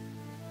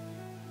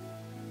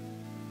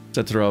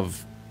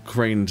 Setarov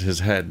craned his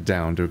head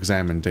down to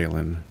examine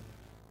Dalen.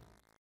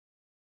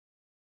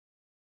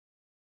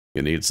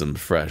 You need some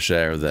fresh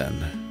air, then.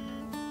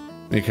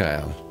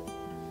 Mikhail,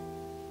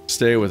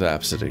 stay with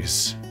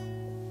Apsides.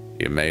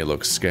 He may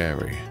look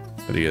scary,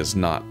 but he has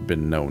not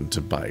been known to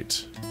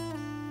bite.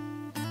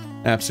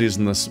 Apsides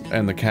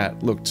and the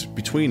cat looked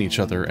between each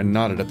other and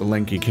nodded at the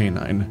lanky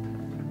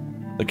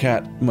canine. The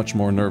cat much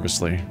more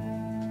nervously.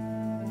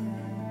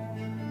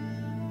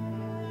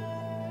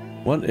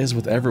 What is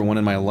with everyone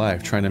in my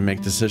life trying to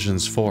make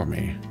decisions for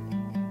me?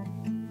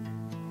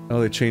 Oh,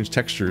 they changed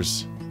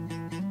textures.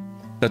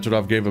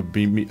 Setarov gave a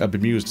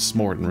bemused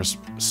snort in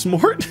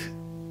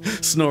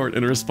snort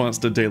in response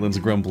to Dalen's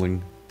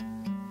grumbling.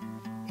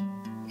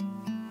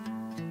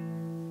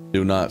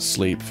 Do not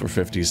sleep for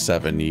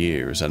 57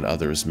 years, and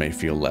others may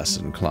feel less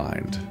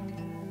inclined.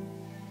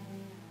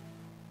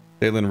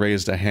 Dalen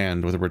raised a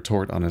hand with a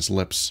retort on his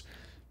lips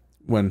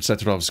when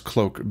Setarov's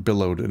cloak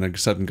billowed in a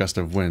sudden gust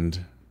of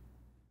wind.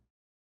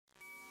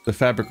 The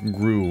fabric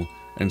grew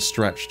and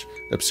stretched,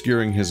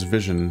 obscuring his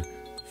vision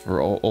for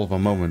all of a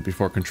moment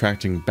before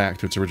contracting back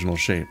to its original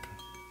shape.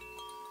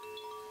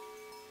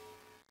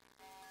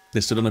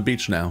 They stood on a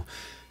beach now,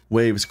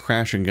 waves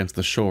crashing against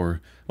the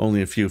shore,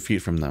 only a few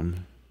feet from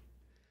them.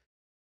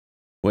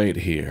 Wait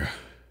here.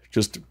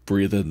 Just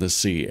breathe in the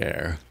sea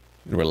air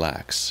and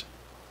relax.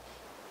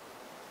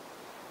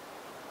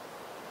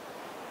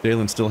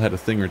 Dalen still had a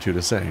thing or two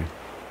to say,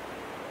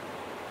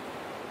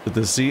 but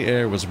the sea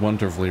air was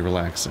wonderfully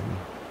relaxing.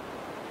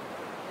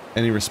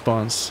 Any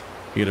response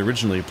he had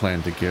originally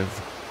planned to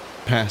give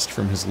passed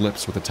from his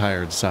lips with a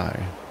tired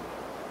sigh.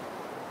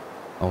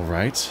 All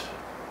right.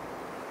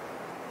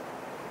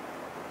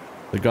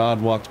 The god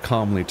walked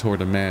calmly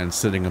toward a man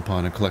sitting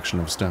upon a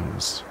collection of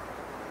stones.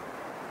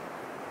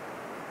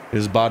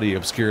 His body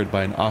obscured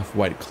by an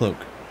off-white cloak,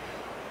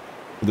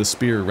 with a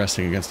spear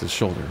resting against his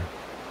shoulder.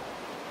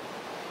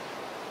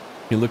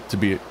 He looked to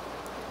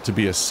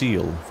be a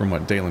seal, from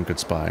what Dalen could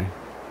spy.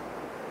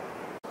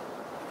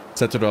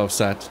 Setarov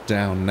sat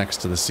down next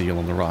to the seal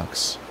on the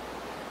rocks.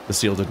 The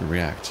seal didn't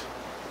react.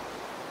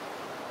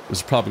 It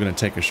was probably going to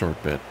take a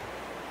short bit.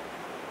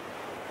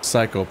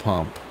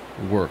 Psychopomp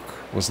work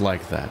was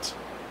like that.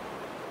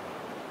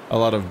 A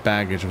lot of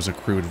baggage was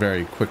accrued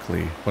very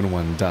quickly when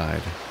one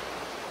died.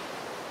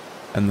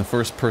 And the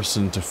first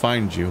person to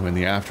find you in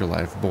the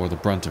afterlife bore the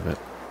brunt of it.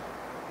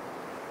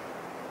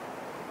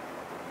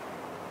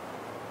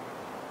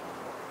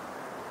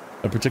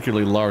 A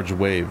particularly large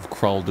wave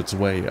crawled its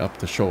way up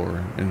the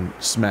shore and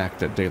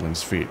smacked at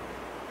Dalen's feet.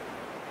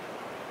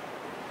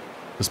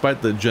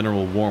 Despite the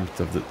general warmth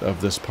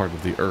of this part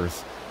of the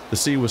earth, the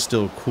sea was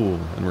still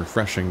cool and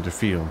refreshing to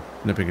feel,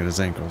 nipping at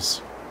his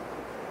ankles.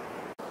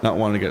 Not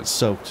wanting to get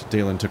soaked,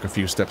 Dalen took a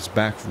few steps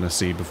back from the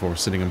sea before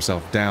sitting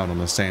himself down on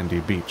the sandy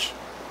beach.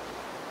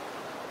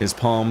 His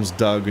palms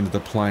dug into the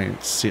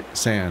pliant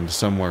sand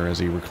somewhere as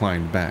he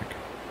reclined back.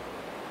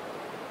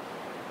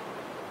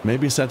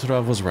 Maybe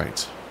Setarov was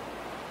right.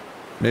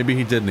 Maybe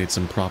he did need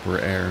some proper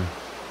air,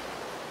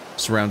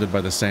 surrounded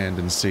by the sand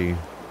and sea.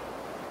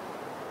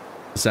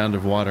 The sound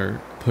of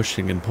water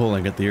pushing and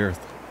pulling at the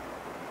earth,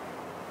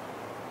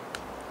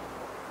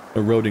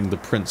 eroding the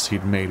prints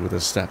he'd made with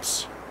his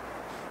steps.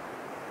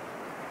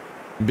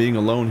 Being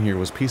alone here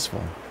was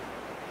peaceful.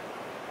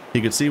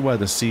 He could see why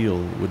the seal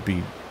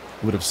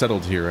would have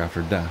settled here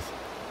after death.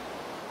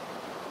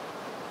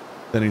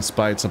 Then he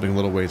spied something a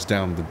little ways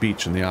down the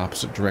beach in the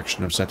opposite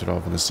direction of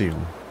Setarov and the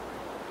seal.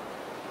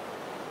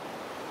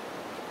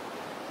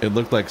 It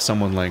looked like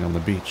someone laying on the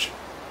beach.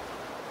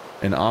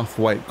 An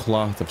off-white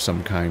cloth of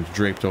some kind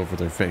draped over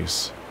their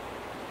face.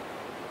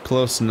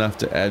 Close enough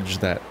to the edge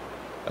that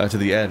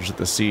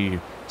the sea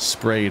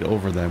sprayed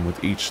over them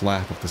with each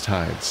lap of the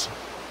tides.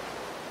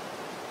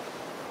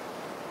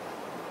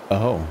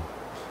 Oh.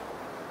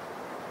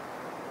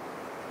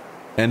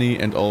 Any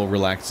and all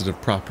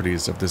relaxative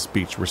properties of this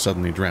beach were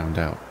suddenly drowned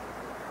out.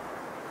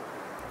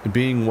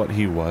 Being what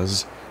he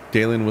was,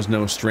 Dalen was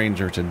no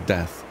stranger to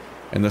death,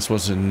 and this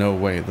was in no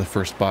way the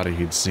first body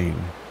he'd seen.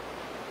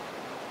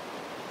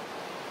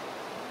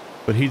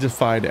 But he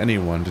defied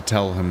anyone to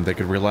tell him they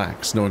could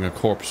relax, knowing a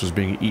corpse was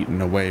being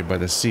eaten away by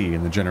the sea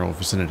in the general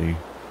vicinity.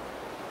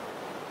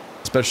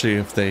 Especially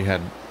if they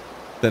had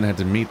then had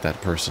to meet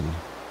that person.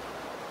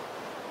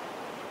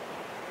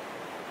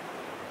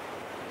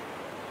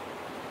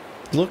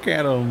 Look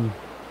at him!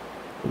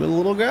 The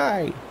little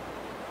guy!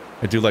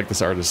 I do like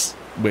this artist's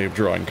way of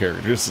drawing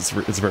characters,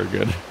 it's very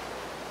good.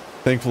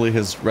 Thankfully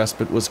his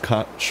respite was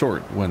cut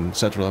short when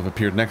Setarov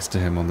appeared next to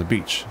him on the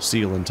beach,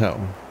 seal in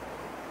tow.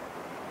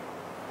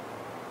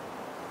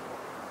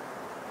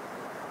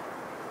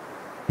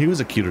 He was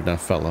a cute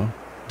enough fellow,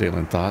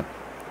 Dalen thought.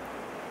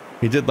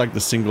 He did like the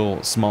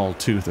single small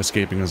tooth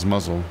escaping his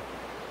muzzle.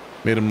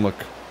 Made him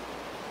look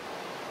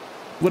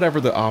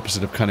whatever the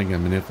opposite of cunning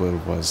and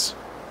manipulative was.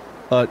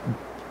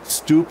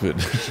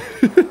 Stupid.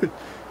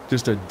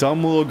 Just a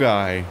dumb little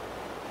guy.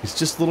 He's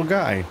just a little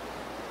guy.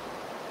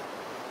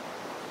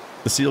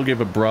 The seal gave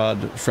a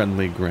broad,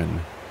 friendly grin.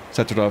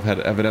 Setrodov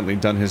had evidently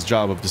done his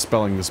job of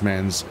dispelling this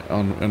man's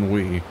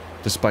ennui,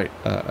 despite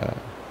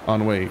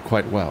ennui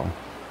quite well.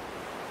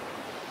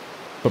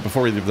 But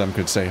before either of them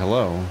could say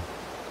hello...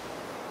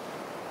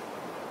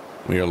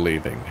 We are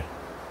leaving.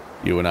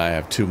 You and I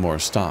have 2 more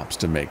stops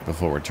to make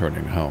before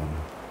returning home.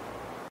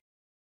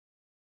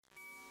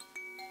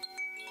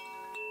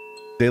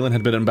 Dalen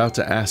had been about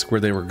to ask where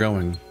they were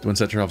going when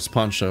Setrodov's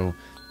poncho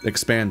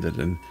expanded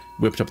and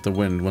whipped up the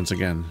wind once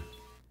again.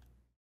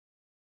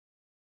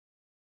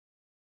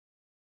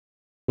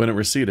 When it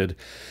receded,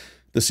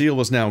 the seal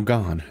was now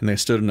gone, and they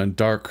stood in a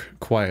dark,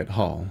 quiet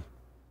hall.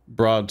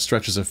 Broad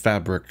stretches of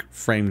fabric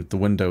framed the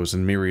windows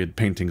and myriad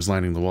paintings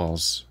lining the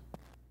walls.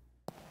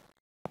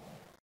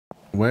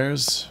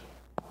 Where's...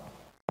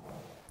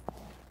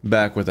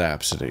 Back with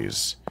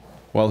Apsides.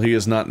 While he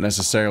is not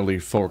necessarily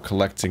for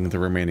collecting the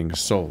remaining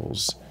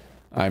souls,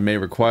 I may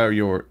require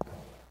your...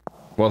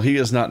 While he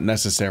is not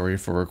necessary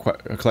for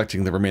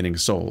collecting the remaining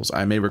souls,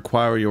 I may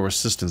require your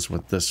assistance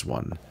with this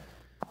one.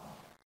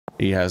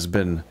 He has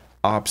been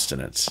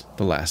obstinate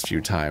the last few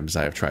times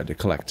I have tried to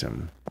collect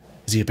him.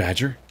 Is he a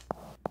badger?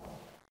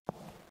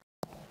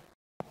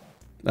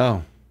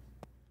 Oh.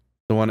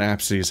 The one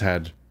Apsides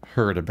had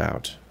heard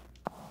about.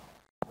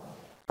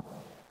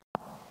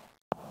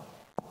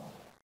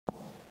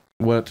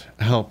 What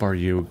help are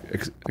you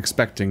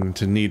expecting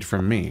to need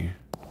from me?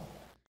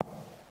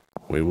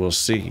 We will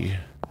see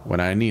when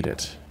I need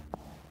it.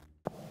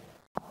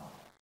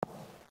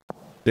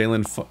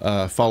 Dalen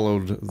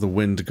followed the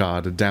wind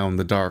god down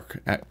the dark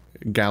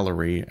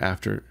gallery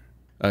after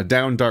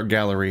dark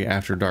gallery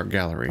after dark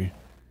gallery.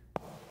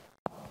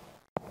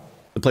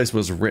 The place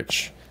was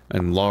rich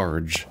and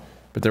large,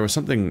 but there was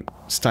something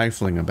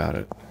stifling about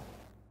it.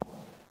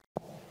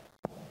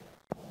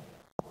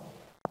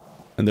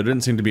 And there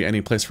didn't seem to be any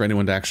place for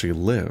anyone to actually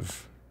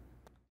live.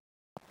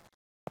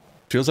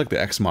 Feels like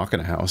the Ex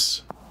Machina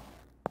house.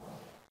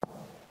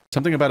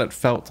 Something about it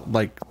felt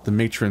like the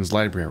matron's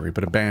library,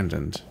 but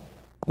abandoned.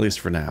 At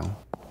least for now.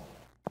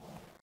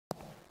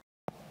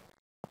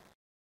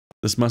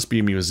 This must be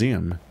a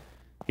museum.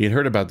 He had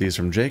heard about these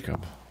from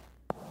Jacob.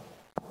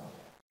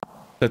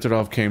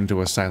 Setrodov came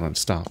to a silent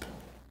stop.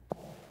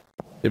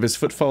 If his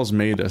footfalls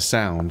made a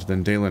sound,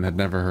 then Dalen had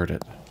never heard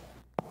it.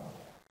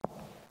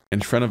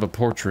 In front of a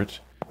portrait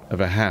of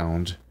a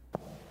hound...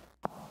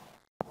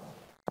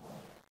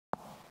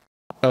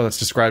 Oh, that's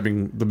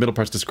describing... The middle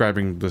part's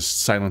describing the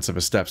silence of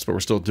his steps, but we're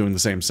still doing the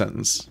same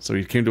sentence. So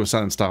he came to a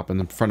silent stop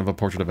in front of a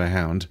portrait of a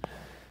hound.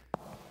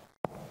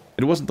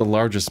 It wasn't the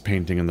largest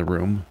painting in the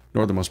room,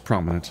 nor the most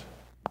prominent.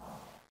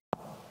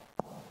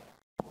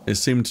 It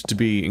seemed to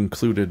be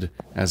included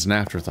as an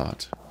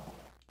afterthought.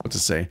 What to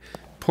say?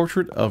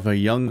 Portrait of a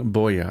young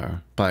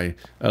boyar by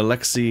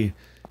Alexei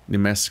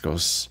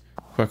Nemeskos,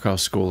 Krakow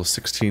School,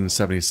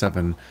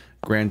 1677,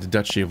 Grand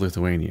Duchy of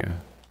Lithuania.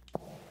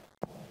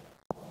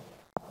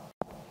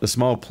 The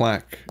small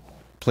plaque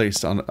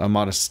placed on a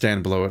modest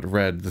stand below it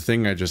read the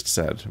thing I just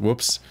said.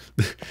 Whoops.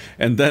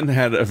 And then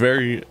had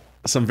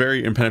some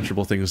very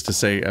impenetrable things to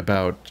say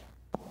about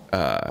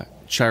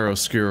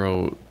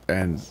chiaroscuro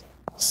and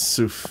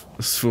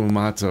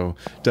sfumato.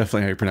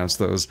 Definitely how you pronounce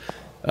those.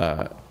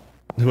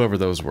 Whoever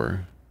those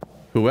were.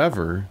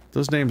 Whoever,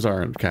 those names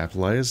aren't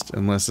capitalized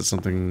unless it's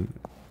something,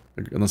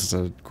 unless it's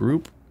a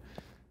group.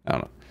 I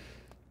don't know.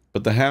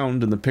 But the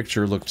hound in the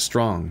picture looked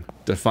strong,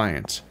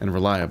 defiant, and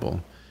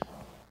reliable.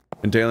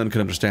 And Dalen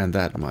could understand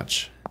that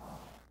much.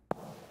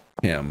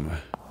 Him.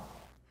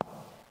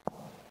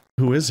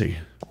 Who is he?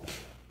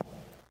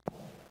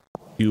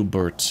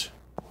 Hubert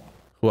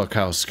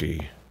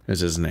Huakowski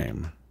is his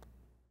name.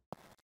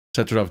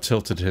 Setrodov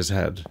tilted his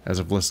head, as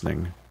if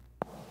listening.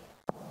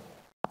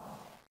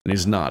 And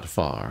he's not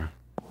far.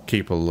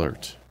 Keep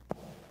alert.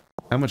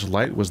 How much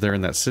light was there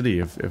in that city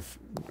if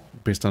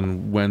based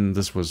on when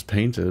this was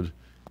painted?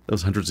 That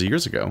was hundreds of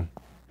years ago.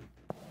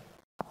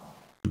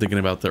 I'm thinking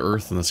about the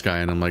earth and the sky,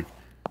 and I'm like,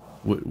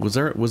 was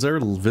there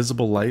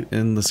visible light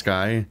in the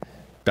sky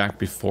back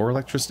before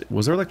electricity?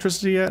 Was there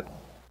electricity yet?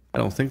 I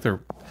don't think there...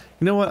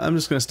 You know what? I'm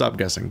just going to stop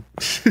guessing.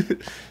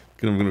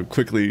 I'm going to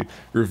quickly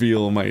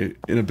reveal my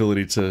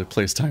inability to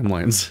place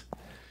timelines.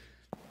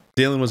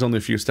 Dalen was only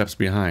a few steps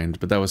behind,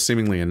 but that was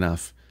seemingly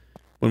enough.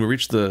 When we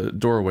reached the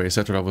doorway,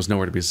 Setrodov was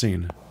nowhere to be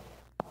seen.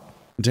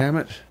 Damn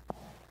it.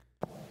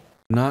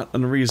 Not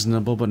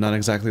unreasonable, but not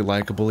exactly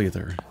likable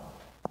either.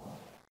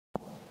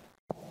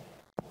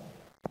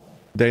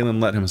 Dalen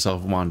let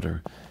himself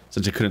wander,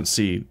 since he couldn't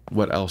see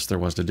what else there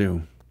was to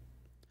do.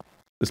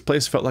 This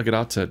place felt like it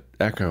ought to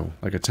echo,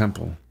 like a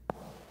temple.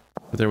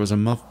 But there was a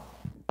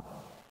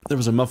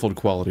muffled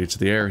quality to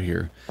the air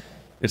here.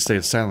 It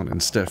stayed silent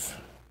and stiff.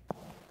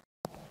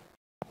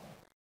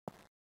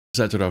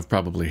 Zetorov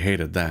probably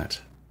hated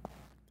that.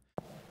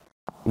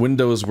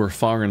 Windows were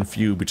far and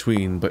few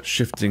between, but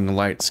shifting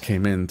lights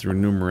came in through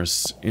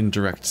numerous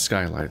indirect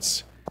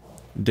skylights.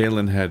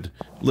 Dalen had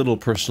little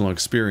personal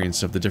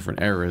experience of the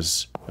different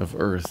eras of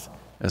Earth,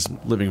 as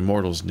living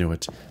mortals knew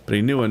it, but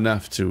he knew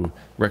enough to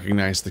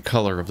recognize the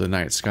color of the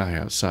night sky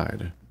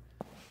outside.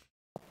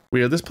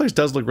 Well, yeah, this place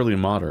does look really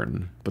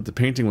modern, but the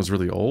painting was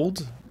really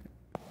old?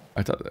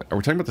 Are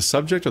we talking about the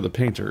subject or the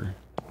painter?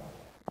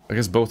 I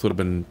guess both would have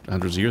been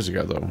hundreds of years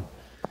ago, though.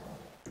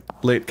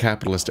 Late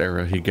capitalist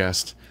era, he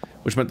guessed,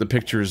 which meant the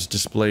pictures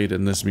displayed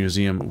in this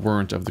museum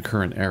weren't of the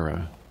current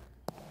era.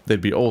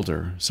 They'd be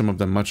older, some of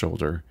them much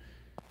older.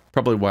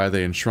 Probably why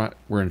they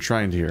were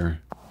enshrined here.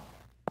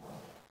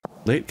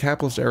 Late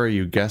capitalist era,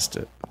 you guessed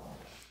it.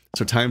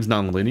 So time's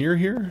non-linear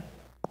here?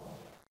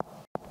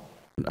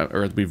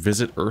 Or we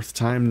visit Earth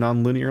time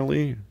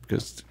non-linearly?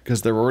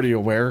 Because they're already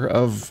aware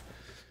of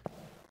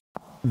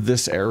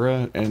this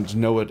era and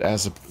know it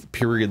as a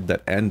period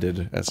that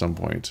ended at some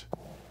point.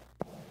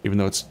 Even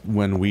though it's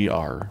when we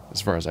are,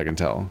 as far as I can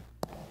tell.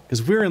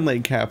 Because we're in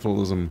late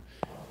capitalism.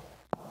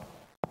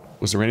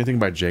 Was there anything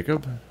by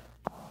Jacob?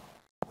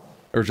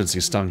 Urgency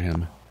stung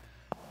him.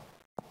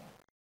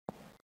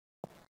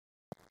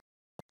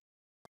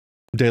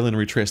 Dalen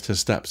retraced his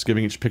steps,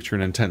 giving each picture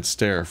an intense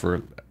stare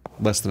for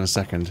less than a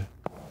second.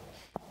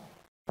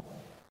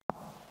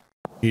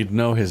 He'd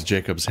know his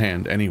Jacob's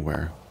hand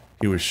anywhere,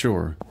 he was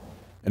sure,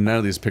 and none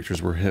of these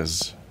pictures were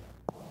his.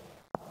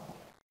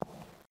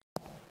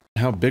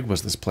 How big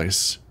was this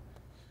place?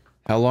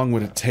 How long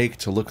would it take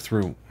to look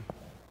through?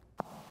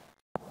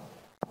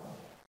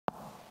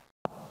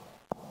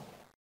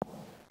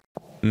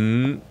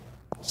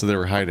 So they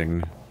were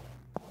hiding.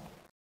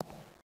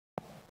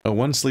 Oh,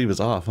 one sleeve is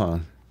off, huh?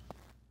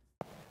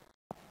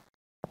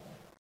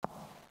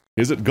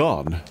 Is it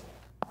gone?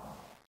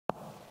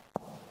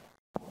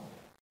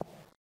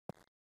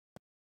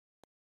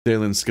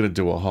 Dalen skidded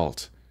to a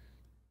halt.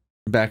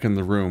 Back in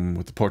the room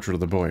with the portrait of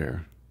the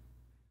boyer.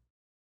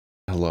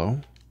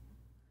 Hello?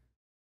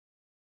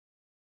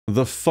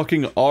 The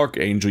fucking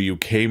archangel you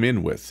came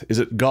in with, is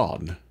it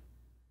gone?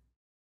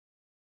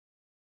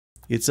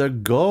 It's a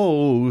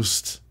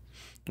ghost.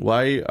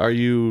 Why are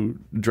you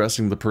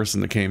dressing the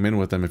person that came in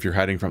with them if you're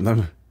hiding from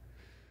them?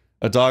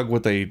 A dog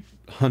with a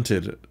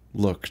hunted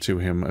look to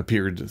him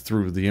appeared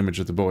through the image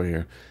of the boy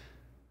here.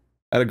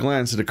 At a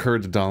glance, it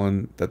occurred to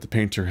Dalen that the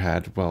painter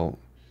had, well,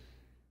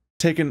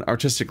 taken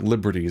artistic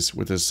liberties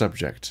with his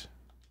subject.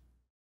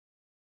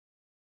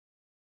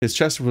 His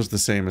chest was the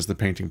same as the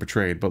painting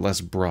portrayed, but less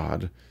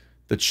broad.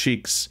 The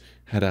cheeks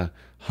had a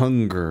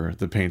hunger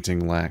the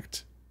painting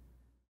lacked.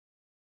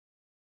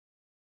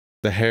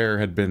 The hair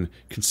had been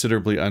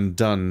considerably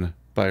undone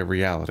by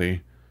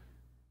reality.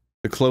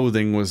 The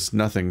clothing was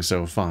nothing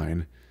so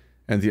fine,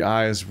 and the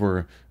eyes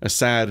were a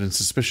sad and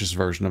suspicious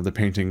version of the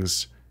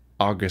painting's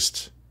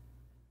august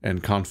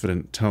and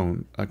confident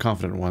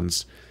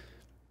ones.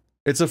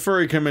 It's a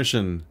furry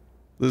commission.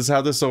 This is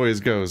how this always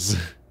goes.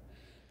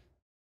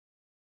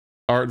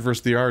 Art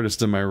versus the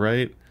artist, am I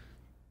right?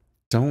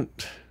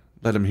 Don't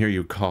let him hear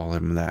you call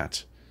him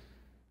that.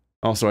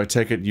 Also, I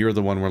take it you're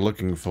the one we're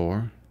looking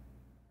for.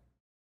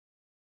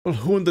 Well,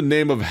 who in the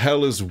name of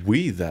hell is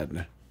we,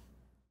 then?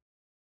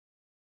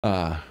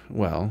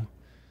 Well,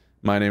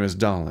 my name is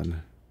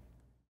Dalen.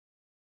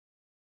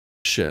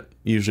 Shit,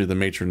 usually the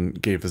matron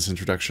gave this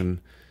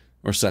introduction,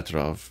 or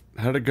Zetorov.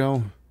 How'd it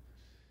go?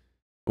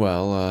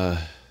 Well,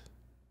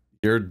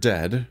 you're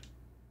dead.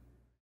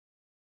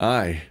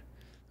 Aye,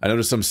 I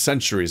noticed some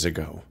centuries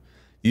ago.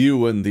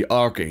 You and the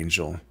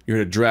Archangel, you're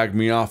to drag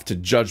me off to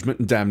judgment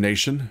and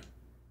damnation?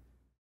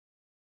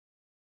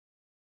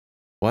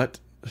 What?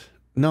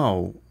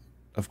 No,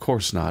 of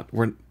course not.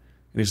 And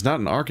he's not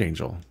an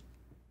Archangel.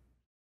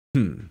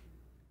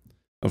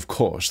 Of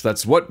course,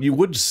 that's what you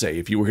would say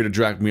if you were here to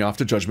drag me off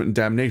to judgment and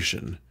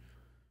damnation.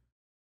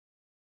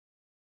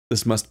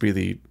 This must be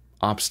the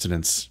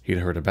obstinance he'd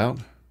heard about.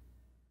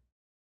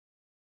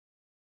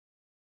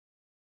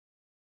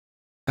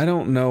 I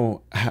don't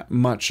know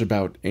much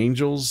about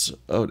angels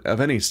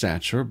of any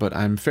stature, but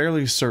I'm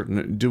fairly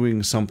certain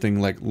doing something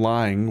like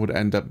lying would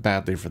end up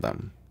badly for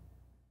them.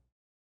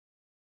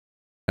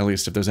 At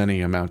least if there's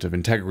any amount of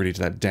integrity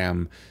to that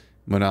damn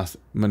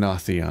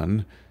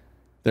Monothion,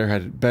 there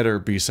had better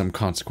be some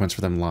consequence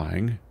for them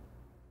lying.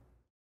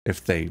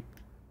 If they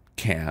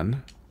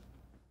can.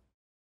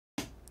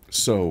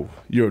 So,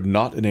 you're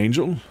not an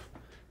angel?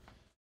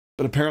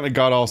 But apparently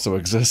God also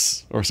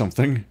exists, or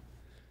something.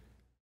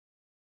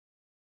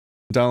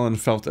 Dalen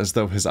felt as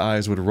though his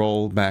eyes would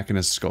roll back in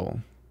his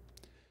skull.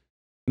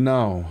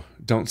 No,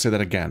 don't say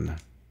that again.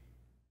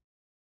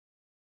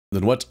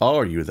 Then what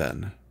are you,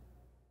 then?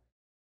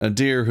 A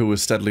deer who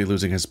was steadily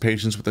losing his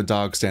patience with a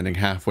dog standing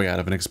halfway out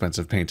of an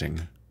expensive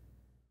painting.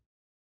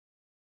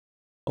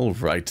 All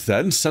right,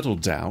 then, settle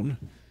down.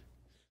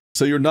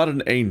 So you're not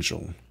an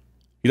angel.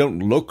 You don't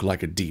look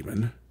like a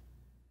demon.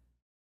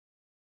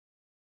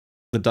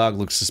 The dog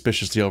looked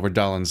suspiciously over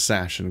Dalen's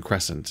sash and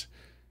crescent,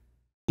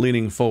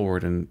 leaning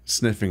forward and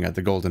sniffing at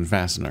the golden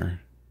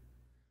fastener.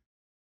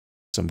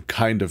 Some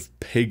kind of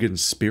pagan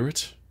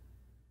spirit?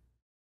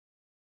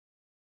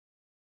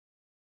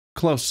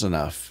 Close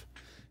enough.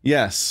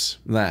 Yes,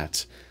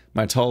 that.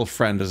 My tall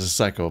friend is a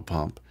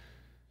psychopomp.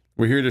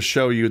 We're here to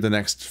show you the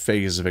next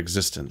phase of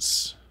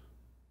existence.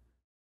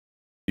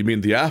 You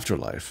mean the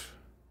afterlife?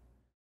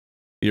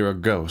 You're a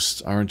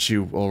ghost, aren't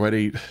you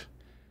already...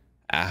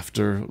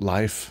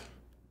 afterlife?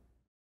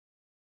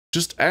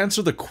 Just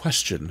answer the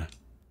question.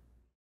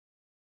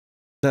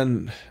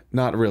 Then,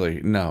 not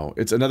really, no.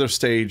 It's another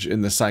stage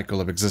in the cycle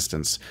of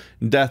existence.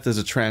 Death is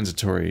a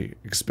transitory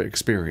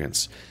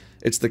experience.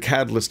 It's the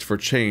catalyst for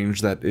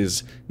change that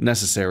is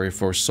necessary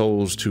for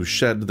souls to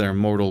shed their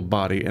mortal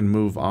body and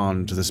move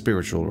on to the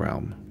spiritual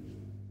realm.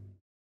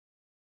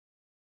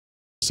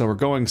 So we're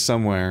going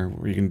somewhere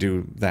where you can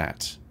do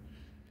that.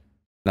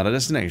 Not a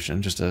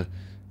destination, just a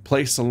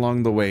place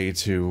along the way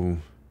to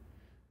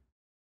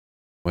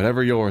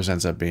whatever yours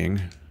ends up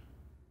being.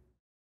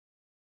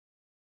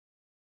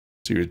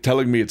 So you're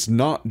telling me it's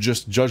not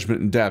just judgment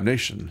and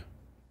damnation?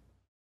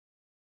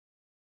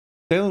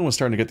 Dalen was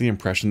starting to get the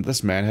impression that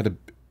this man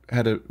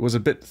was a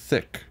bit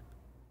thick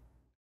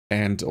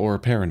and or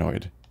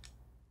paranoid.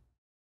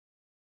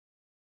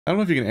 I don't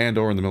know if you can and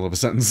or in the middle of a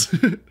sentence.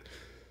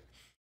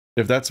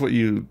 If that's what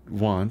you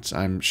want,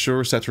 I'm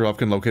sure Setrov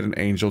can locate an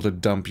angel to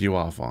dump you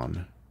off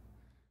on.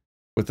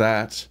 With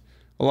that,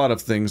 a lot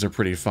of things are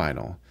pretty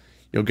final.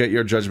 You'll get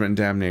your judgment and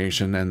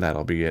damnation, and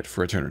that'll be it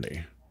for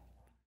eternity.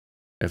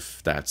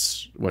 If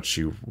that's what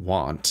you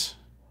want.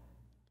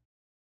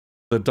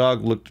 The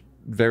dog looked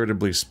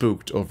veritably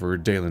spooked over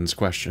Dalen's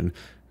question,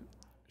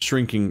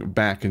 shrinking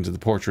back into the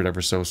portrait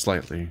ever so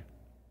slightly.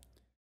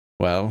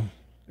 Well,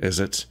 is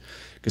it?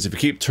 Because if you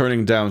keep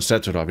turning down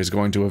Setrov, he's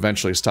going to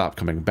eventually stop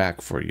coming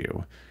back for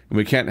you. And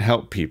we can't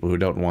help people who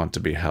don't want to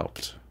be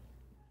helped.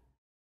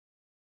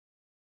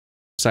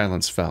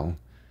 Silence fell.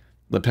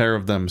 The pair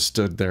of them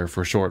stood there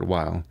for a short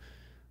while.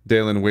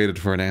 Dalen waited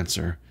for an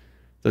answer.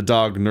 The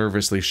dog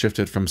nervously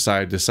shifted from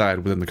side to side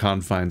within the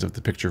confines of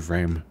the picture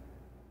frame.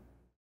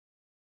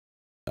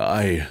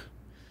 I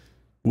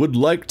would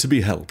like to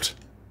be helped.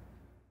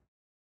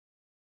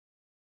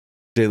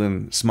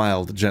 Dalen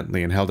smiled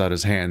gently and held out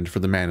his hand for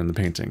the man in the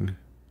painting.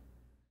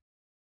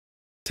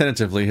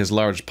 Tentatively, his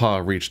large paw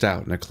reached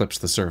out and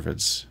eclipsed the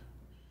cervids.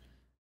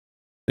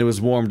 It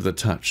was warm to the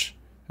touch,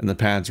 and the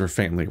pads were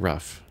faintly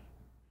rough.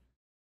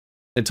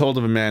 It told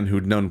of a man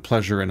who'd known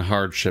pleasure and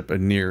hardship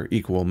in near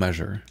equal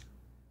measure.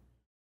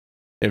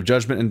 If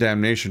judgment and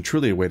damnation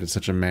truly awaited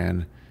such a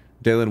man,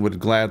 Dalen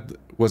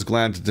was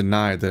glad to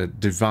deny the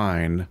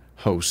divine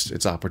host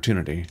its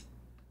opportunity.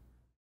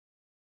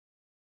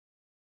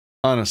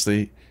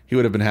 Honestly, he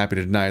would have been happy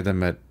to deny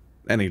them at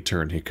any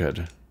turn he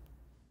could.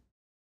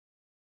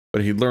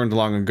 But he'd learned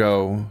long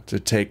ago to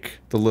take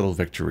the little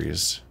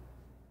victories.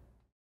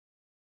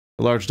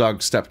 The large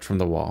dog stepped from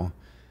the wall.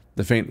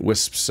 The faint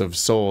wisps of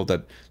soul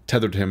that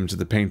tethered him to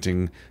the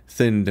painting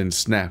thinned and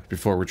snapped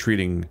before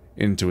retreating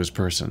into his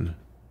person.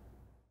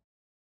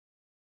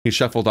 He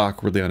shuffled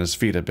awkwardly on his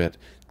feet a bit,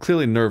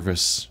 clearly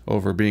nervous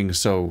over being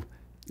so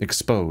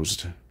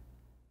exposed.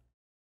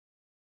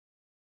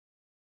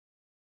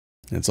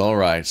 It's all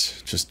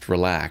right. Just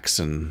relax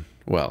and,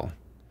 well,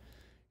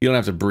 you don't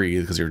have to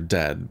breathe because you're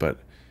dead, but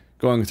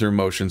going through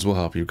motions will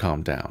help you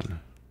calm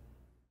down.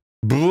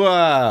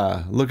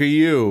 Blah! Look at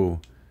you.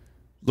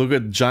 Look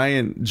at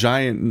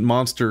giant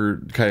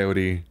monster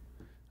coyote.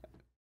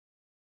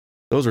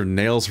 Those are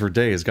nails for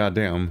days,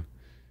 goddamn.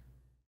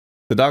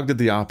 The dog did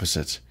the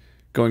opposite,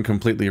 going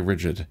completely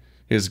rigid,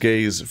 his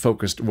gaze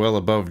focused well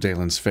above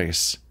Dalen's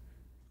face.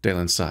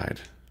 Dalen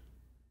sighed.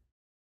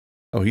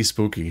 Oh, he's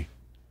spooky.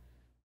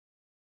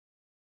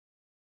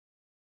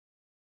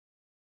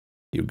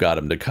 You got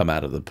him to come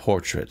out of the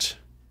portrait.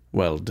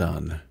 Well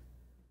done.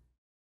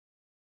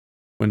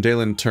 When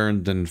Dalen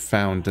turned and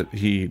found that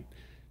he...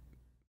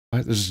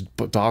 There's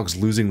dogs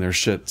losing their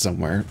shit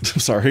somewhere.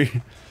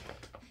 Sorry.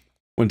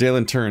 When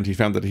Dalen turned, he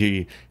found that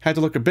he had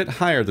to look a bit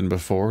higher than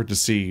before to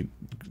see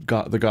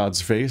the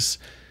god's face.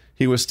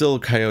 He was still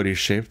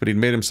coyote-shaped, but he'd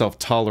made himself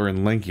taller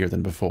and lankier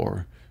than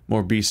before,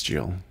 more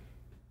bestial.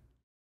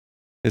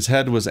 His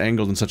head was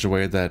angled in such a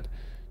way that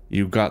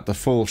you got the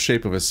full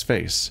shape of his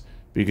face,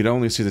 but you could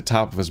only see the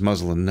top of his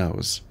muzzle and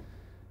nose.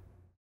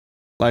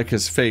 Like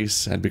his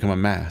face had become a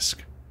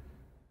mask.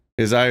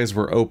 His eyes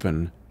were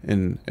open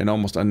in an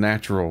almost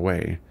unnatural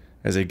way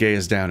as he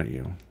gazed down at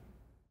you.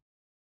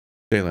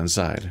 Dalen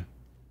sighed.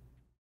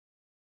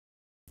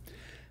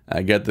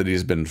 I get that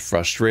he's been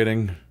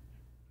frustrating.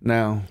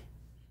 Now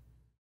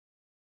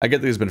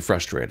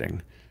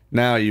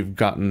you've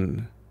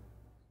gotten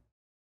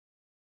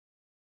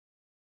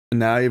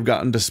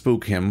to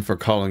spook him for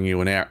calling you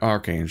an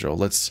archangel.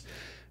 Let's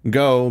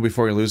go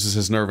before he loses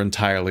his nerve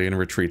entirely and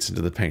retreats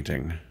into the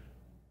painting.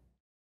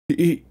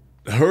 He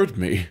heard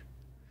me.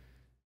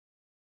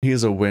 He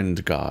is a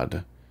wind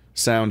god.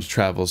 Sound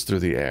travels through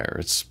the air.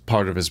 It's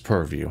part of his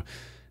purview.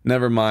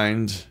 Never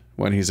mind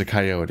when he's a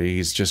coyote.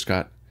 He's just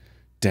got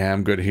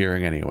damn good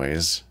hearing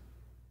anyways.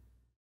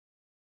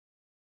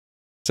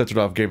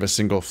 Setradov gave a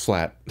single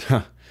flat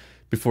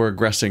before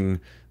aggressing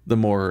the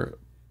more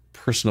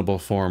personable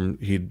form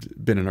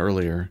he'd been in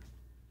earlier.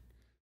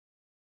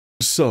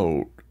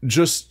 So,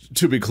 just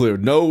to be clear,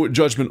 no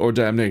judgment or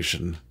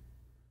damnation.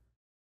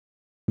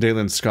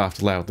 Dalen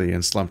scoffed loudly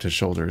and slumped his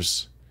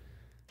shoulders.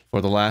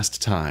 For the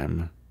last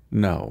time,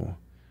 no.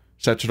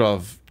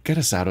 Setrov, get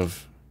us out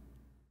of...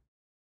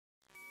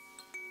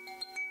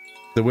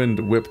 The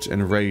wind whipped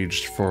and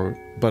raged for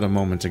but a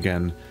moment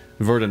again,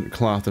 verdant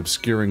cloth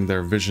obscuring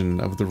their vision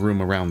of the room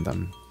around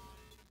them.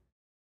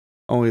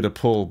 Only to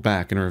pull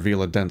back and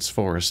reveal a dense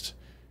forest.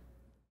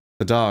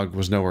 The dog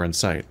was nowhere in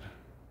sight.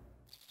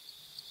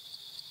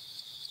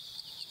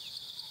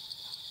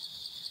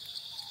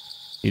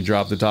 He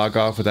dropped the dog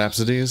off with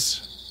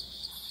Apsides?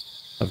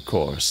 Of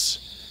course.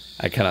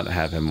 I cannot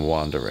have him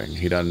wandering.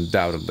 He'd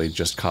undoubtedly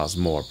just cause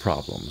more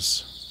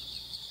problems.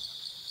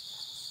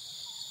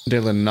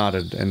 Dalen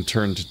nodded and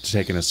turned to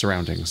take in his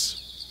surroundings.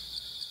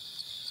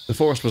 The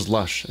forest was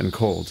lush and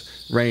cold,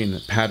 rain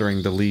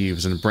pattering the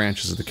leaves and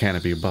branches of the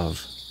canopy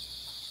above.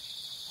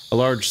 A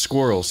large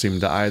squirrel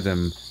seemed to eye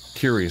them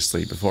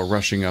curiously before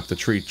rushing up the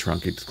tree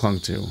trunk he'd clung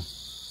to.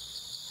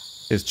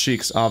 His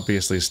cheeks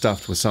obviously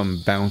stuffed with some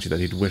bounty that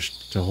he'd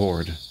wished to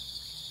hoard.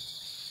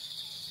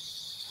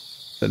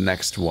 The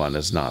next one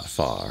is not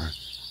far.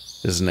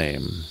 His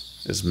name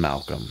is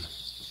Malcolm.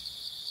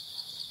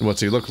 What's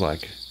he look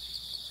like?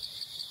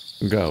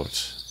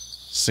 Goat.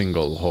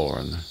 Single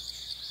horn.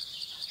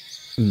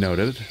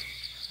 Noted.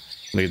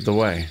 Lead the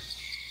way.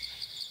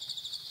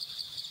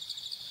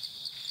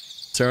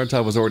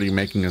 Saratov was already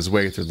making his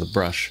way through the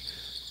brush.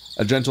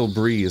 A gentle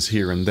breeze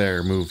here and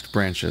there moved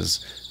branches,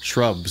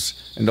 shrubs,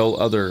 and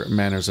all other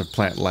manners of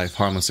plant life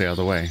harmlessly out of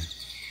the way.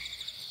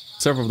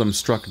 Several of them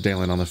struck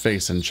Dalen on the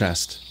face and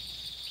chest.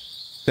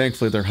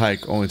 Thankfully, their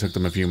hike only took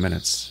them a few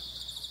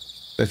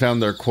minutes. They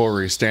found their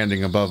quarry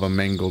standing above a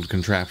mangled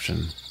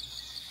contraption.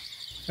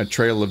 A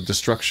trail of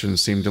destruction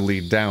seemed to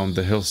lead down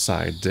the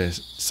hillside to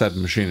said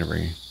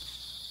machinery.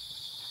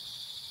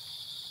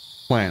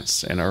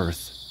 Plants and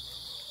earth,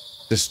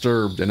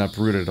 disturbed and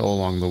uprooted all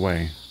along the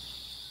way.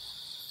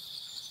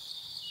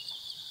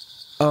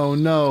 Oh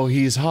no,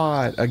 he's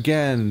hot.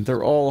 Again,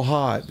 they're all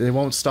hot. They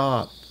won't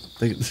stop.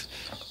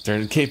 They're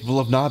incapable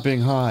of not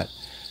being hot.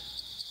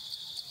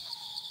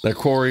 Their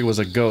quarry was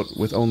a goat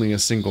with only a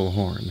single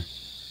horn.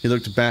 He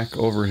looked back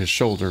over his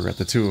shoulder at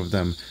the two of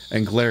them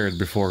and glared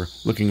before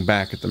looking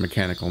back at the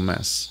mechanical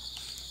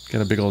mess.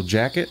 Got a big old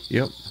jacket?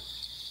 Yep.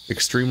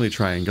 Extremely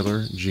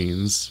triangular.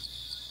 Jeans.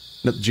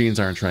 No, the jeans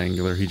aren't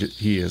triangular.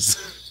 He is.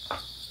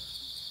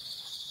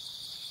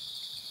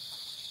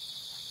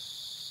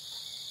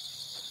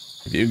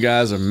 If you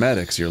guys are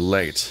medics, you're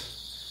late.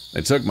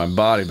 They took my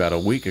body about a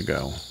week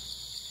ago.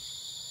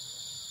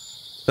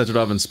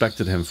 Petrodov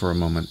inspected him for a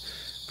moment.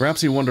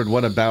 Perhaps he wondered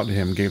what about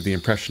him gave the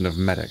impression of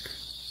medic.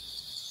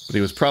 But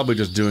he was probably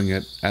just doing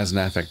it as an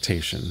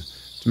affectation,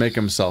 to make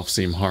himself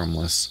seem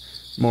harmless,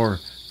 more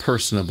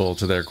personable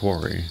to their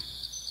quarry.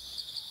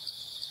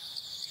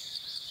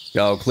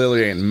 Y'all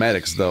clearly ain't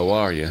medics though,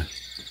 are you?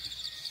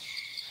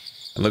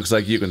 It looks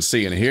like you can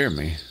see and hear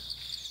me.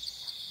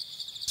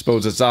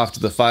 Suppose it's off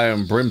to the fire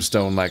and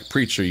brimstone like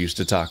Preacher used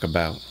to talk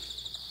about.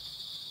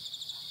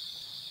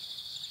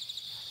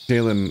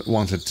 Dalen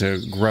wanted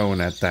to groan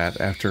at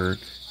that after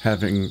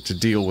having to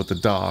deal with the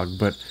dog,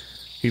 but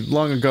he'd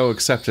long ago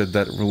accepted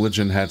that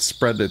religion had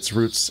spread its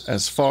roots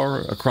as far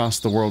across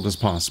the world as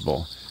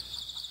possible.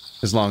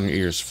 His long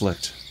ears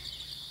flicked.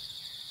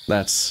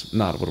 That's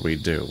not what we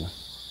do.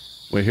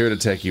 We're here to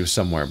take you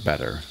somewhere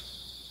better.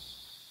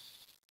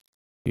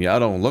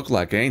 Y'all don't look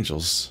like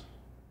angels.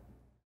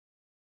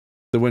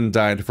 The wind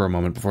died for a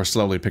moment before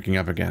slowly picking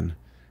up again.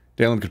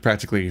 Dalen could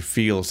practically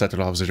feel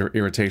Setrov's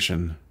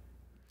irritation.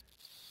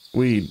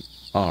 We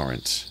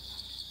aren't.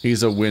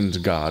 He's a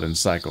wind god and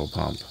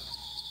psychopomp.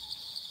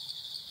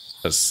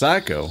 A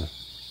psycho?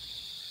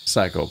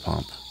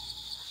 Psychopomp.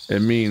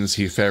 It means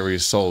he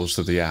ferries souls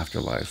to the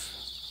afterlife.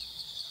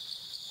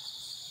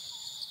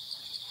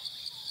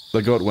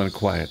 The goat went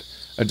quiet,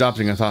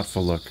 adopting a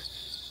thoughtful look,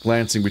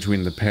 glancing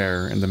between the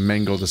pair and the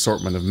mangled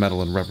assortment of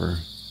metal and rubber.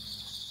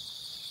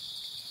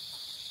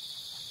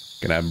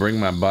 Can I bring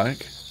my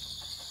bike?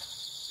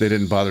 They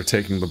didn't bother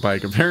taking the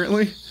bike,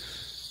 apparently.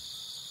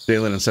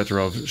 Dalen and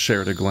Setrov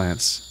shared a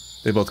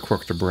glance. They both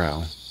quirked a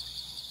brow.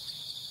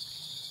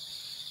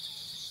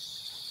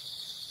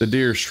 The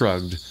deer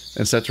shrugged,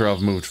 and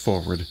Setrov moved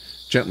forward,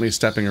 gently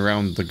stepping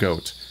around the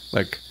goat,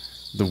 like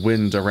the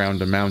wind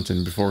around a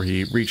mountain before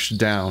he reached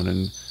down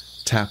and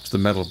tapped the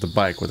metal of the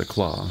bike with a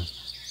claw.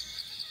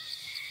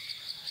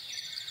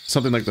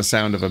 Something like the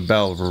sound of a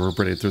bell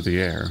reverberated through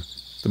the air.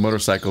 The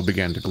motorcycle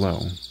began to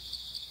glow.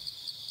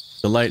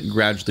 The light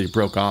gradually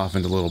broke off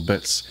into little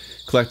bits,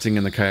 collecting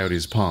in the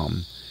coyote's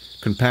palm,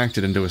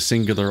 compacted into a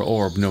singular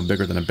orb no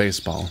bigger than a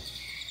baseball.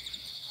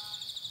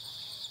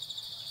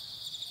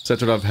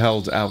 Setrov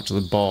held out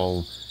the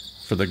ball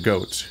for the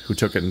goat, who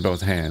took it in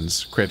both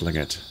hands, cradling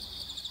it.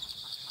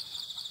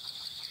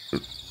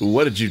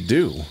 What did you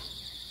do?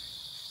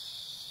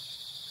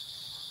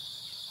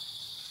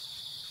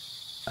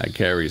 I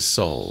carry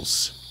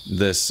souls.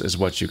 this is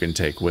what you can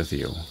take with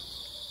you.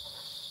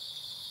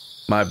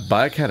 My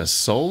bike had a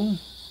soul?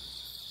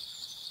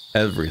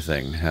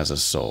 Everything has a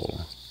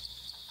soul.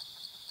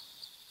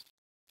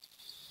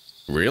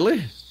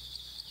 Really?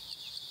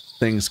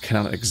 Things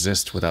cannot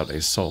exist without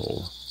a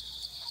soul.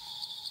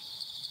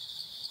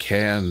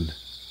 Can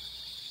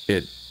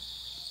it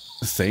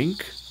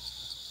think?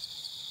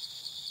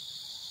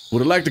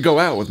 Would it like to go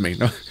out with me?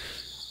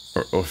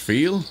 or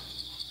feel?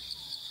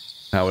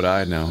 How would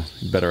I know?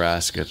 You'd better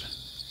ask it.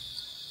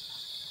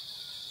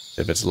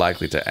 If it's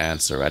likely to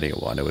answer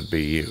anyone, it would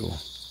be you.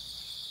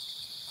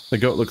 The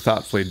goat looked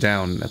thoughtfully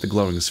down at the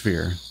glowing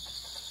sphere.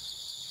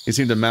 He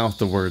seemed to mouth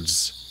the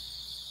words,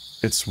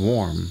 "It's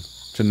warm,"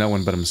 to no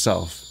one but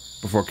himself,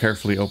 before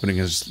carefully opening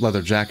his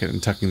leather jacket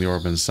and tucking the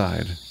orb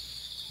inside.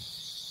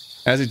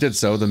 As he did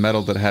so, the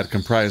metal that had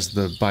comprised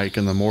the bike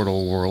in the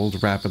mortal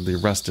world rapidly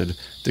rusted,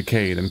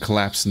 decayed, and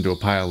collapsed into a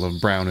pile of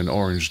brown and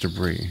orange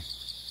debris.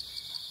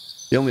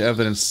 The only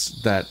evidence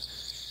that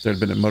there had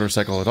been a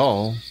motorcycle at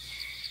all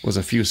was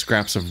a few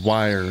scraps of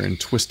wire and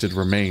twisted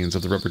remains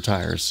of the rubber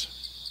tires.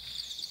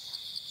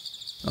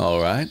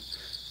 Alright.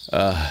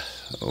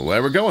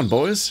 Where we going,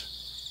 boys?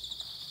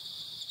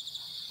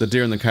 The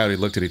deer and the coyote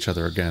looked at each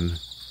other again.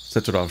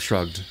 Setorov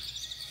shrugged.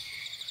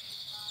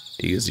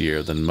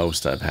 Easier than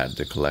most I've had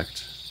to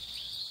collect.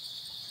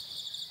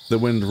 The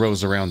wind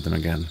rose around them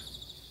again.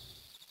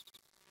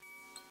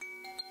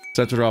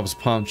 Setorov's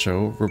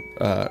poncho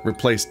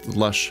replaced the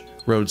lush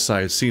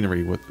roadside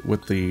scenery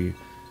with the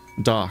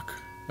dock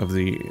of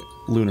the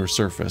lunar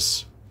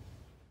surface.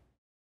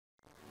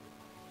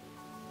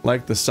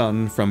 Like the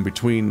sun, from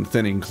between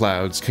thinning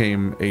clouds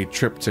came a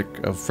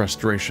triptych of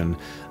frustration,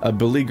 a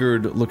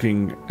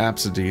beleaguered-looking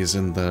Apsides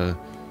in the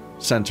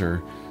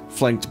center,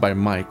 flanked by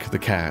Mike, the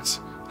cat,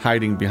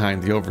 hiding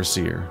behind the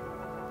overseer,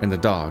 and the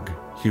dog,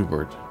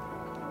 Hubert.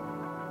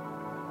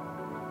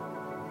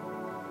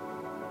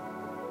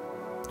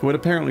 Who had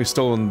apparently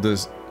stolen the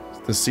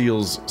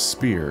seal's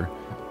spear,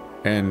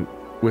 and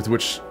with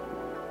which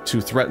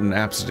to threaten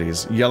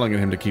Apsides, yelling at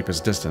him to keep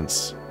his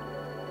distance.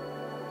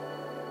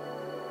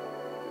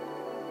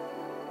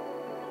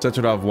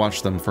 Setorov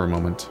watched them for a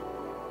moment,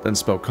 then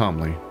spoke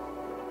calmly.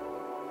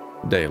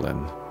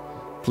 Dalen,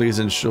 please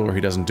ensure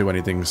he doesn't do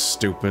anything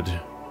stupid.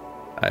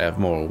 I have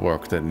more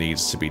work that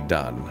needs to be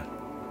done.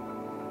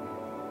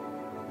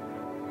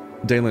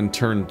 Dalen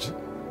turned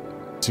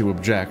to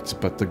object,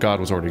 but the god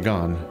was already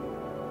gone.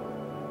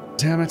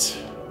 Damn it.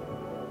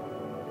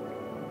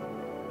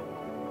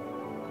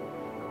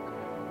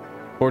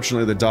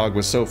 Fortunately, the dog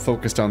was so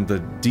focused on the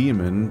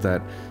demon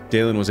that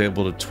Dalen was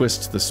able to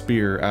twist the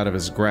spear out of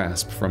his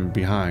grasp from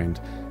behind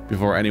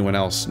before anyone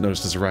else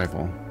noticed his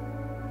arrival.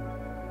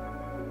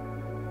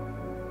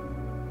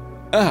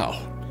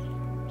 Ow!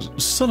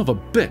 Son of a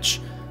bitch!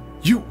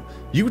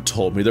 You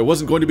told me there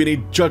wasn't going to be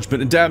any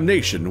judgment and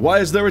damnation. Why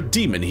is there a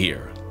demon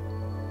here?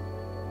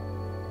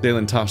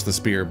 Dalen tossed the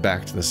spear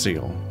back to the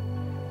seal,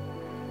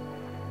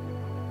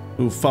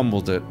 who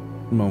fumbled it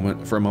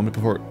for a moment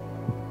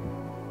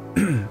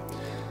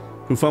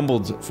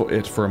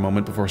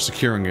before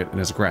securing it in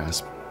his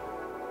grasp.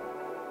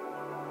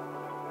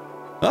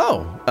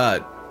 Oh,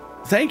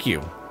 thank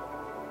you.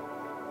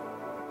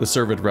 The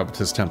servant rubbed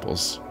his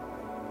temples.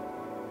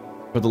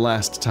 For the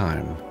last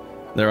time,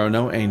 there are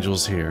no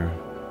angels here,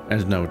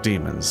 and no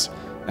demons.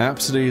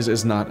 Apsides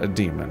is not a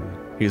demon.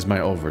 He's my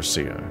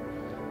overseer.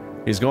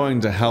 He's going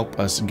to help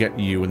us get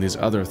you and these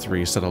other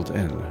three settled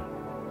in.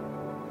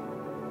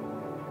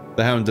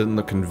 The hound didn't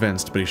look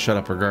convinced, but he shut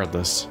up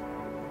regardless.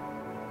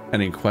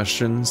 Any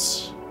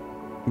questions?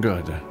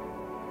 Good.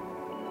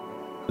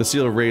 The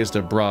seal raised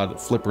a broad,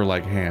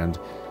 flipper-like hand,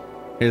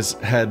 his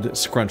head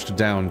scrunched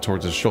down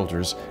towards his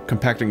shoulders,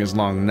 compacting his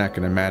long neck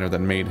in a manner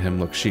that made him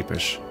look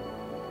sheepish.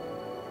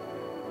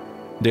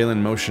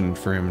 Dalen motioned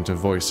for him to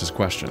voice his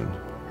question.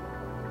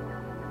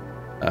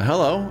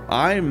 Hello,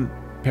 I'm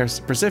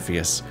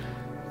Persephus.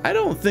 I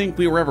don't think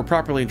we were ever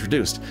properly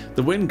introduced.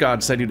 The wind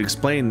god said you'd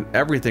explain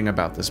everything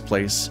about this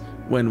place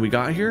when we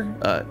got here.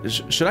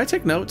 Should I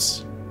take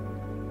notes?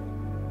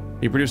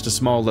 He produced a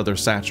small leather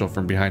satchel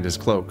from behind his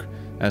cloak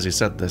as he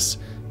said this,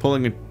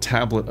 pulling a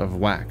tablet of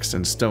wax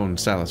and stone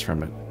stylus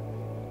from it.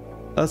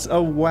 That's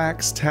a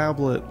wax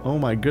tablet. Oh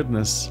my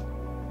goodness.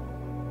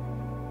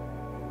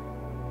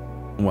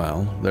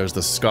 Well, there's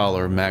the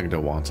scholar Magda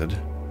wanted.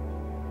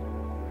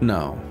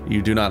 No,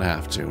 you do not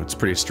have to. It's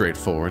pretty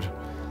straightforward.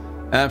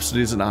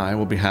 Apsides and I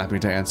will be happy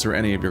to answer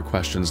any of your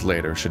questions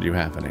later, should you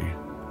have any.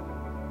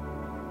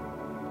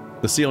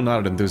 The seal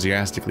nodded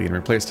enthusiastically and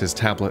replaced his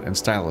tablet and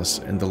stylus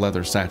in the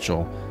leather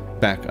satchel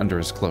back under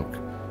his cloak.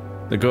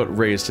 The goat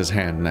raised his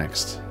hand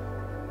next.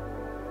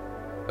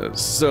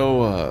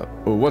 So,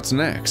 what's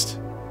next?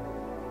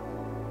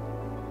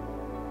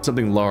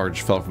 Something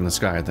large fell from the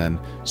sky then,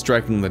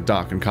 striking the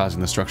dock and causing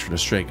the structure to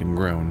shake and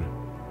groan.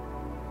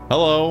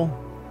 Hello?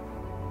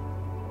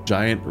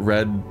 Giant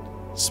red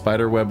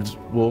spider-webbed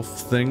wolf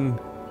thing?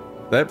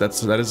 That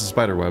is a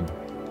spider-web.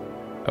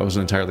 I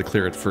wasn't entirely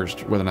clear at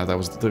first whether or not that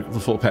was the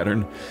full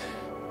pattern.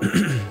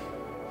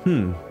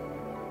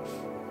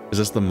 Is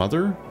this the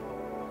mother?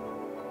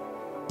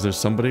 Is there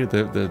somebody?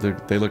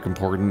 They look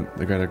important.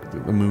 They got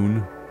a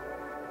moon.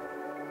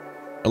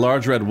 A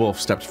large red wolf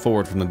stepped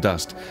forward from the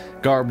dust,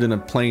 garbed in a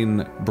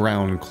plain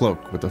brown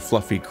cloak with a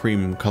fluffy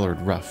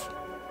cream-colored ruff.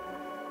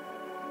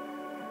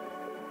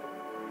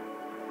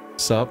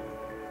 Sup?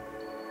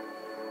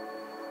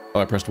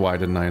 Oh, I pressed Y,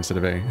 didn't I, instead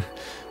of A?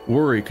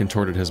 Worry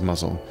contorted his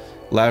muzzle.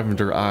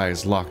 Lavender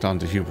eyes locked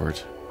onto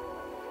Hubert.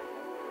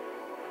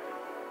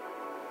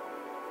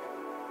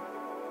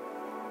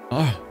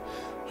 Ah,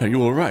 are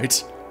you all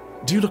right?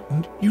 You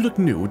look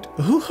nude.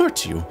 Who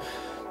hurt you?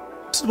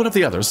 Is it one of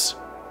the others?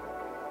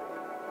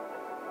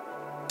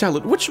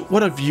 Dalen, which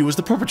one of you is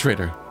the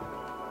perpetrator?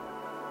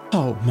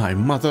 Oh, my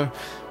mother.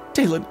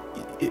 Dalen,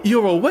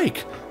 you're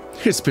awake.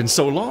 It's been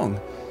so long.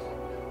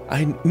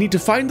 I need to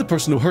find the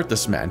person who hurt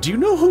this man. Do you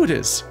know who it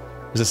is?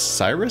 Is this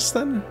Cyrus,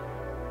 then?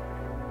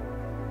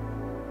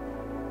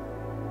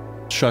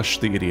 Shush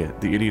the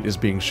idiot. The idiot is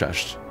being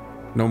shushed.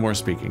 No more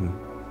speaking.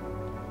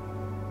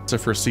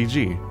 Except for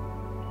CG.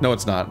 No,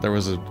 it's not. There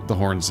was the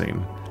horn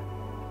scene.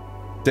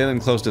 Dalen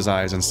closed his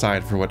eyes and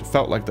sighed for what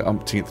felt like the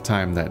umpteenth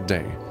time that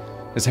day.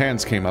 His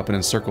hands came up and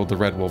encircled the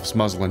red wolf's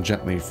muzzle and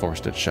gently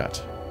forced it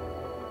shut.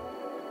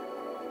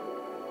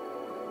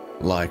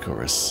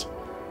 Lycoris.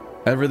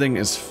 Everything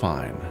is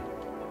fine.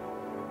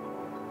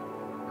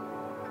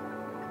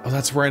 Oh,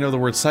 that's where I know the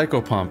word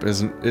psychopomp,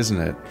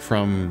 isn't it?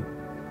 From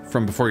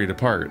Before You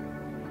Depart.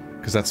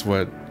 Because that's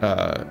what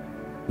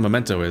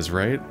Memento is,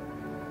 right?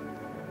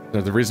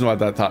 The reason why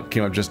that thought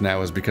came up just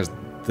now is because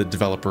the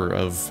developer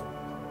of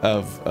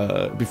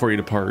Before You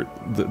Depart,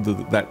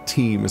 that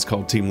team is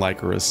called Team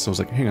Lycoris. So I was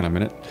like, hang on a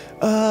minute.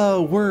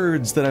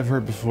 Words that I've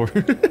heard before.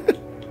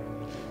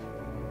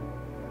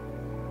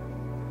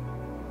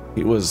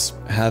 He was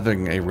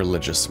having a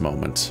religious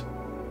moment.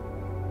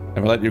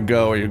 If I let you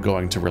go, are you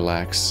going to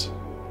relax?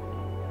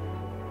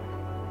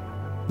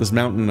 This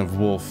mountain of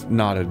wolf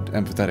nodded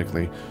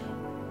empathetically.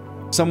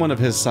 Someone of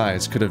his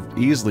size could have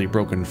easily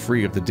broken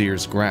free of the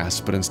deer's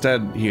grasp, but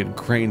instead he had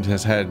craned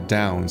his head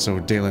down so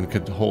Dalen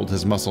could hold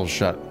his muscles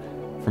shut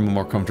from a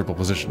more comfortable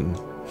position.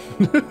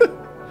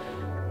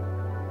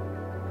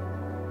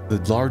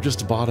 The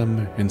largest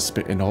bottom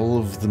in all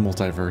of the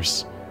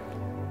multiverse.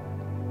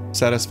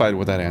 Satisfied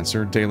with that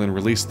answer, Dalen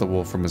released the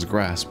wolf from his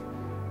grasp.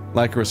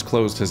 Lycoris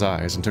closed his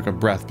eyes and took a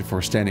breath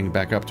before standing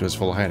back up to his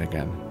full height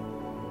again.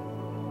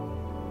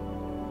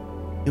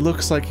 He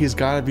looks like he's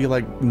gotta be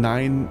like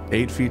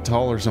 8 feet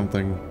tall or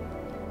something.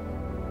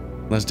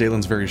 Unless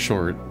Dalen's very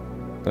short,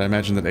 but I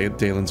imagine that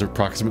Dalen's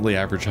approximately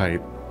average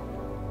height.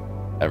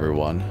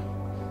 Everyone,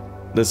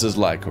 this is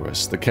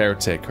Lycoris, the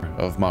caretaker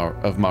of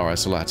Mare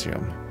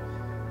Solatium.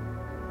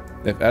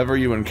 If ever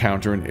you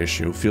encounter an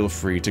issue, feel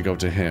free to go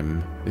to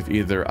him if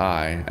either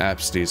I,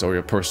 Apstes, or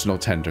your personal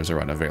tenders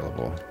are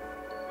unavailable.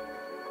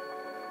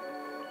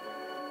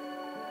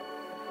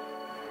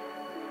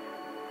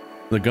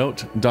 The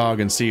goat, dog,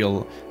 and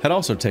seal had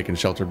also taken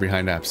shelter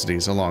behind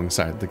Apstes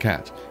alongside the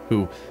cat,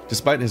 who,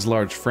 despite his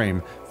large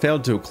frame,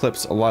 failed to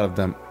eclipse a lot of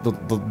them,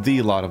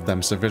 the lot of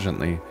them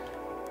sufficiently.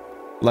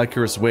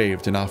 Lycoris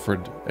waved and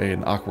offered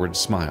an awkward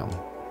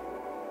smile.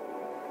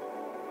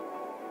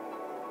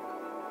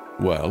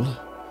 Well,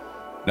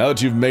 now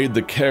that you've met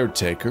the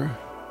caretaker,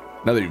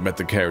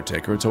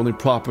 it's only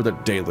proper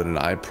that Dalen and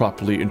I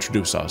properly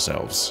introduce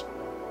ourselves.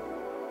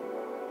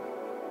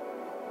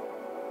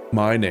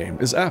 My name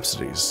is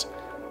Apstes.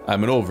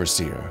 I'm an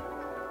overseer.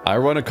 I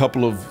run a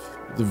couple of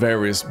the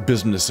various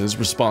businesses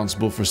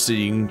responsible for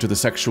seeing to the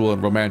sexual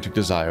and romantic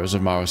desires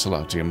of Mare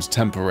Solatium's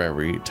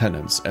temporary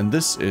tenants, and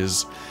this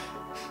is...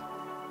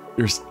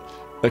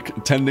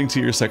 tending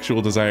to your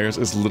sexual desires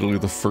is literally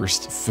the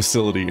first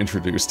facility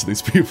introduced to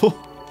these people.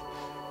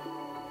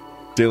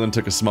 Dalen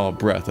took a small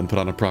breath and put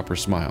on a proper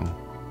smile.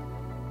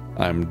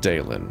 I'm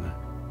Dalen.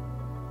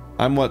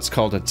 I'm what's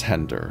called a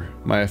tender.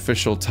 My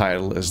official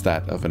title is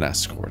that of an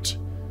escort.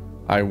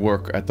 I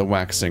work at the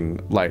Waxing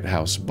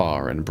Lighthouse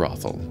Bar and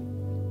Brothel.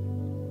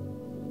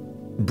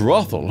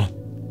 Brothel?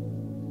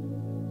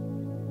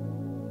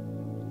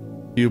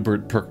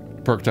 Hubert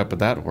perked up at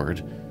that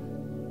word.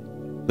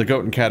 The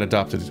goat and cat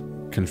adopted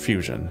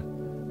confusion,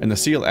 and the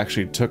seal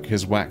actually took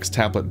his wax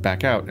tablet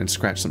back out and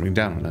scratched something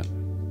down on it.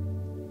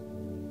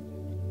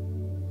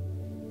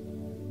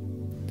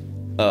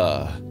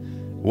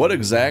 What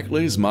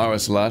exactly is Mare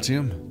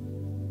Solatium?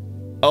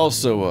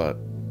 Also,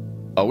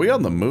 are we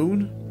on the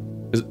moon?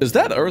 Is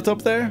that Earth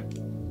up there?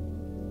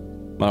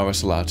 Mare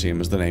Solatium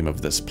is the name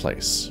of this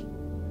place.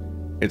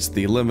 It's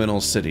the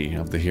Liminal City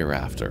of the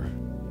hereafter,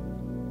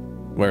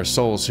 where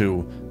souls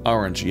who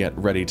aren't yet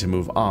ready to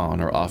move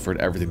on are offered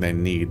everything they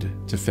need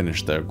to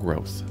finish their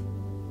growth.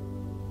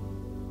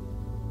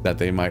 That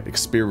they might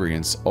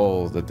experience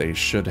all that they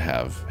should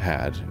have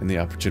had in the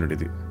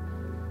opportunity.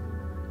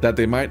 That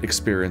they might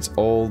experience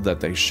all that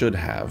they should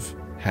have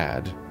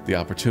had the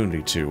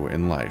opportunity to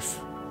in life.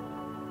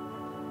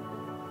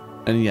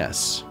 And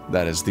yes,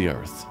 that is the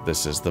Earth.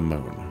 This is the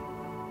moon.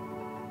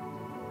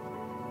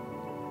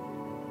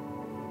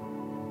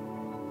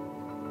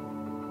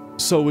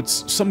 So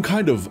it's some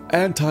kind of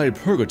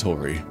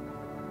anti-purgatory.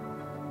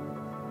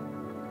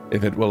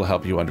 If it will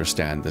help you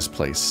understand this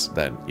place,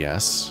 then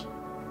yes.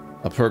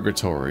 A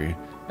purgatory,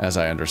 as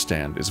I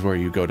understand, is where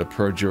you go to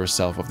purge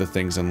yourself of the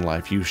things in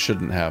life you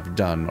shouldn't have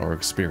done or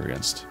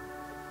experienced.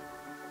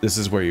 This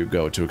is where you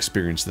go to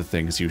experience the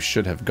things you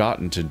should have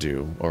gotten to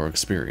do or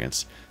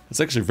experience. It's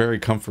actually very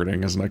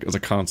comforting as a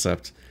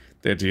concept.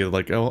 The idea of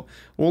like, oh,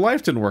 well,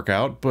 life didn't work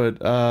out,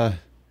 but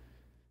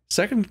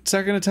second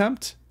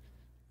attempt,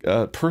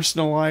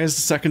 personalized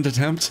second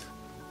attempt.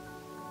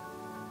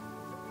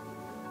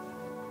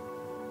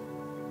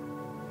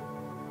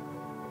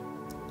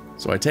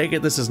 So I take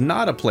it this is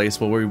not a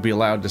place where we'll be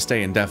allowed to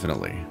stay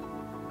indefinitely.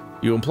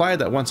 You imply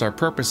that once our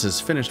purpose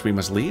is finished, we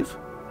must leave?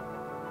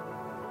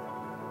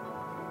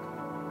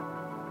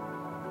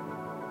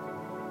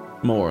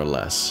 More or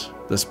less.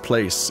 This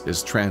place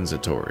is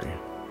transitory.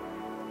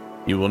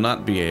 You will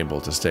not be able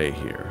to stay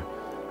here.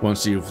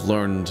 Once you've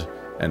learned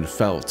and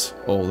felt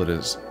all that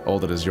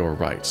is your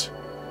right,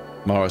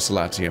 Mare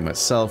Solatium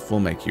itself will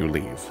make you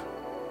leave.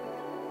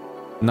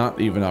 Not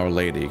even Our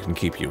Lady can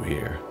keep you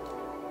here.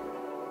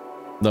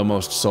 Though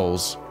most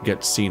souls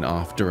get seen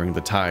off during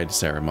the tide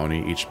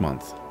ceremony each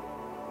month.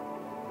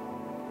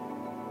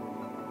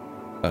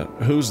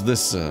 Who's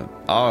this,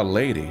 Our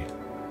Lady?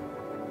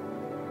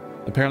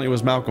 Apparently it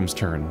was Malcolm's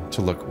turn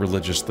to look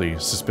religiously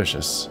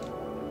suspicious.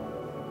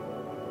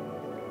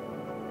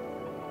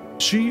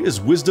 She is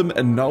wisdom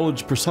and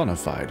knowledge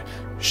personified.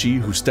 She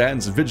who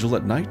stands vigil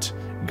at night,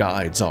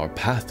 guides our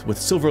path with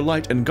silver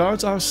light, and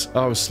guards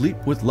our sleep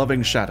with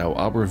loving shadow,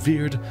 our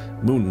revered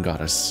moon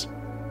goddess.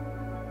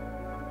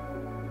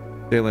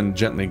 Dalen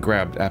gently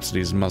grabbed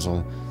Absidy's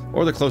muzzle,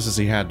 or the closest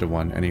he had to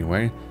one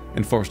anyway,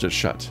 and forced it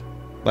shut.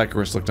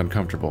 Lycoris looked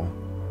uncomfortable.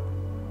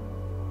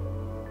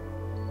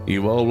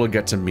 You all will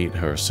get to meet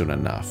her soon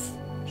enough.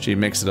 She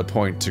makes it a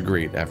point to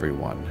greet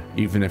everyone,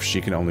 even if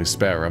she can only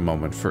spare a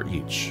moment for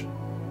each.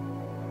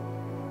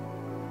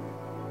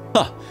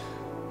 Ha!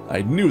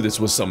 I knew this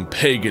was some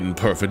pagan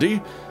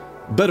perfidy.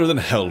 Better than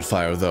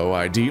hellfire, though,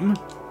 I deem.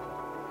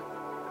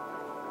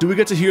 Do we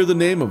get to hear the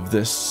name of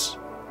this,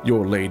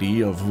 your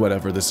lady of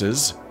whatever this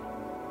is?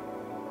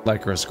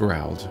 Lycoris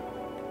growled.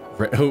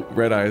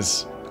 Red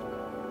eyes.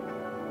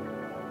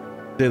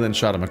 Dalen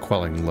shot him a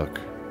quelling look.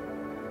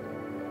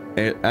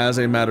 As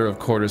a matter of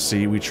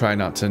courtesy, we try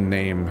not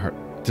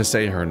to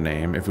say her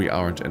name if we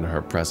aren't in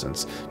her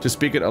presence. To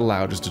speak it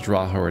aloud is to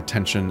draw her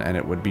attention, and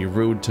it would be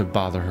rude to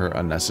bother her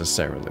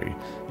unnecessarily.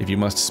 If you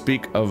must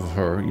speak of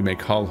her, you may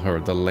call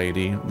her the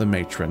lady, the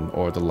matron,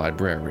 or the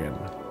librarian.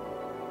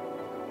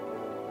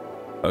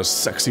 A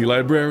sexy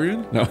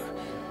librarian? No.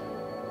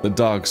 The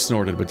dog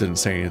snorted but didn't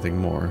say anything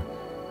more.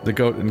 The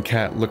goat and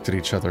cat looked at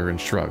each other and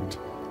shrugged,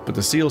 but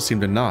the seal seemed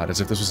to nod as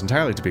if this was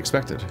entirely to be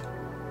expected.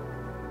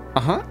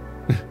 Uh-huh.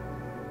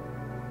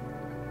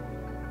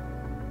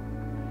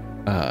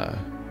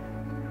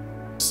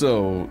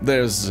 So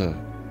there's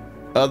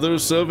other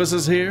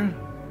services here?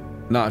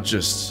 Not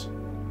just,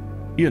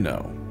 you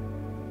know.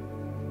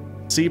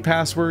 See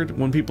password?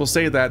 When people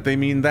say that, they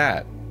mean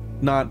that.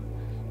 Not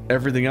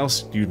everything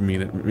else you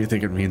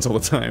think it means all the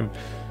time.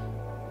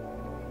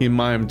 He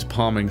mimed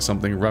palming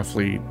something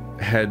roughly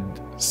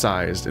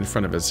head-sized in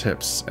front of his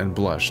hips and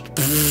blushed.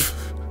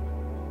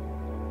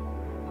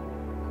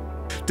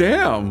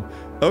 Damn!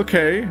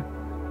 Okay.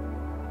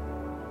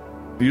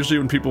 Usually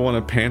when people want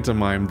to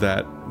pantomime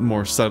that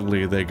more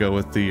subtly, they go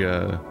with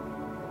the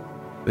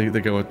they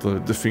go with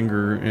the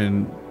finger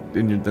in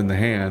the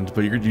hand,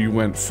 but you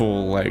went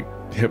full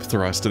like hip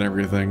thrust and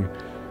everything.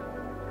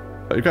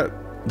 You got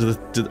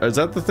is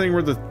that the thing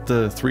where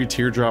the 3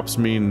 teardrops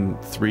mean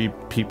 3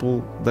 people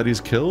that he's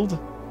killed?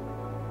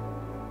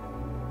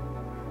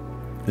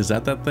 Is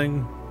that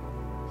thing?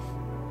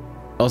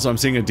 Also, I'm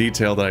seeing a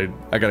detail that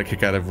I got a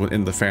kick out of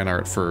in the fan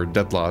art for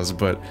Deadlaws,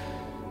 but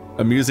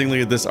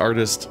amusingly, this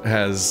artist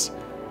is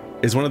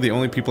one of the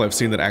only people I've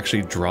seen that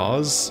actually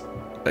draws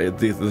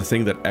the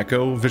thing that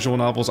Echo visual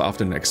novels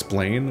often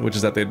explain, which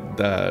is that they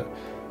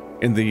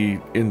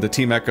in the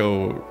Team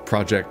Echo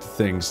project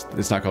things,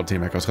 it's not called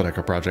Team Echo, it's called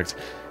Echo Project.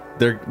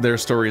 Their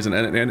stories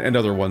and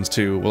other ones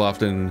too will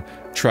often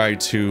try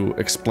to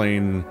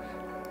explain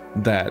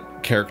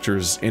that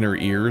characters' inner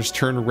ears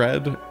turn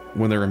red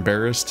when they're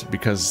embarrassed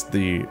because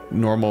the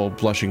normal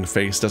blushing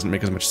face doesn't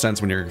make as much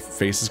sense when your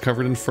face is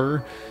covered in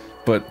fur.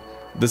 But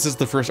this is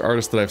the first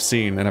artist that I've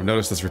seen, and I've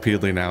noticed this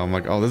repeatedly now. I'm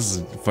like, oh, this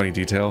is a funny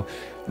detail.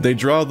 They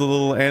draw the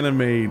little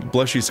anime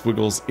blushy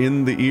squiggles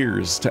in the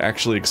ears to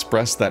actually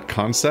express that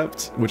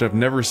concept, which I've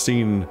never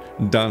seen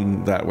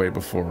done that way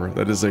before.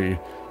 This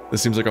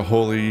seems like a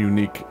wholly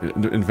unique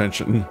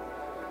invention.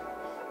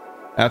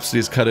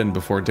 Absidy's cut in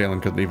before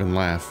Dalen could even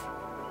laugh,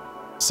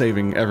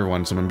 saving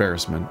everyone some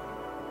embarrassment.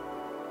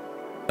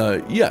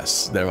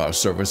 Yes, there are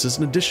services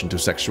in addition to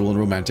sexual and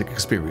romantic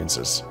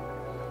experiences.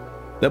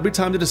 There'll be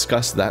time to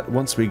discuss that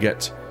once we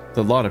get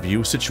the lot of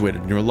you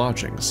situated in your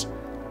lodgings.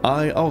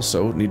 I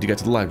also need to get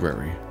to the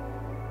library.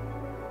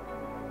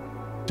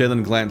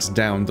 Dalen glanced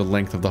down the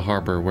length of the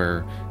harbor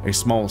where a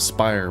small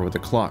spire with a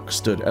clock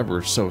stood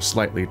ever so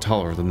slightly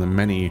taller than the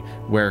many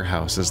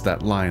warehouses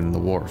that line the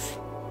wharf.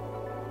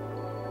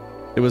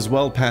 It It was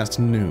well past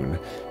noon.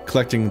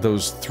 Collecting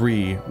those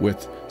three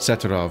with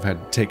Setarov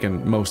had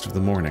taken most of the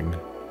morning.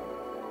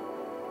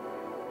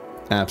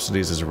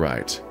 Absides is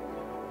right.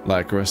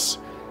 Lycoris,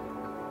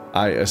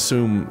 I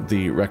assume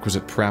the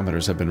requisite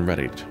parameters have been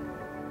readied.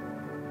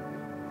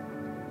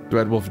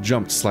 Dreadwolf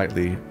jumped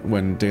slightly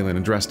when Dalen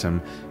addressed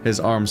him. His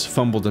arms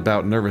fumbled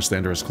about nervously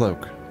under his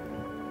cloak.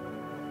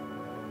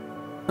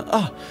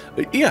 Ah,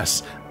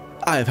 yes.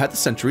 I have had the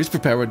Sentries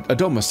prepare a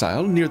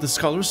domicile near the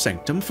Scholar's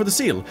Sanctum for the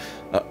seal.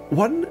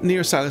 One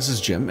near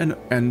Silas's gym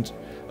and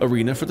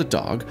arena for the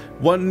dog.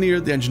 One near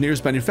the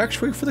engineer's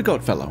manufactory for the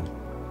goat fellow.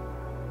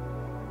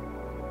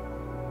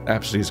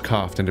 Absides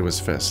coughed into his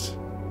fist.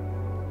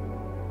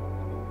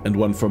 And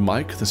one for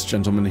Mike, this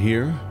gentleman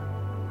here?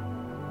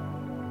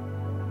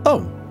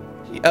 Oh,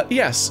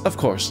 yes, of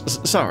course.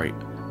 Sorry.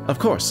 Of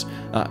course.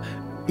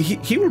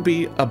 He will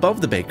be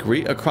above the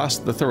bakery across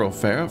the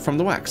thoroughfare from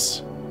the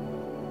wax.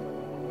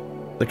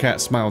 The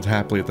cat smiled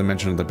happily at the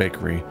mention of the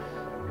bakery.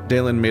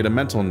 Dalen made a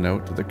mental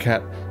note that the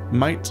cat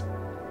might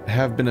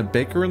have been a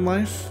baker in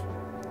life?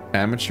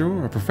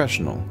 Amateur or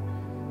professional?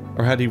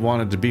 Or had he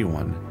wanted to be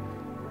one?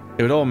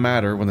 It would all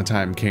matter when the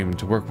time came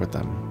to work with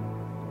them.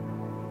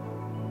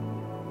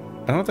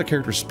 I don't know if that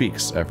character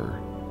speaks, ever.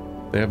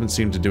 They haven't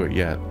seemed to do it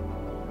yet.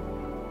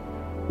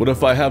 What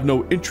if I have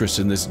no interest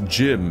in this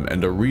gym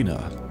and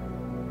arena?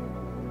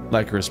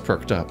 Lycoris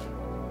perked up.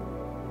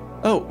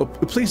 Oh,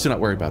 please do not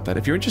worry about that.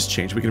 If your interests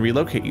change, we can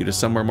relocate you to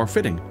somewhere more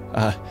fitting.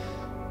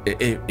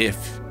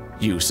 If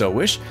you so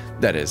wish.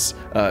 That is,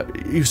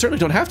 you certainly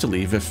don't have to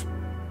leave if...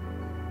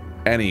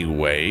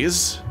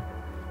 Anyways...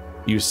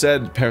 You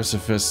said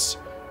Persephus...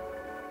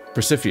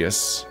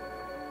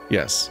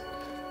 Yes.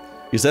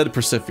 You said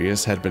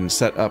Persephus had been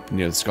set up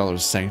near the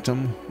Scholar's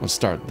Sanctum. Let's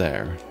start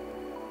there.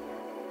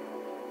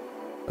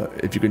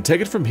 If you can take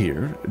it from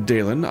here,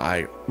 Dalen,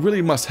 I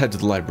really must head to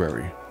the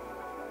library.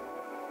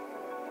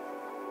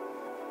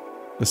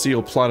 The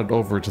seal plodded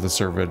over to the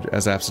servant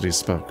as Absides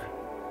spoke.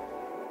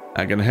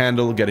 I can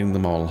handle getting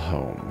them all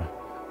home.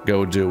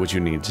 Go do what you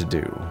need to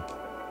do.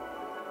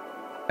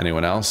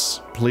 Anyone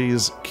else?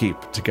 Please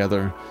keep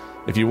together.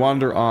 If you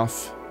wander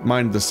off,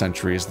 mind the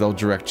sentries. They'll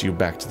direct you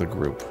back to the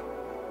group.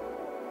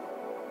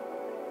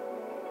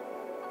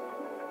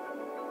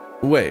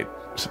 Wait,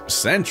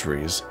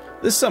 sentries?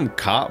 This some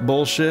cop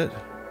bullshit?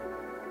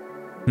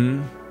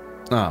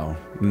 Oh,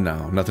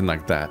 no, nothing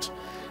like that.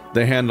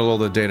 They handle all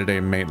the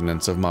day-to-day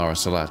maintenance of Mare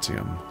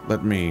Solatium.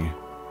 Let me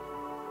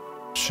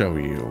show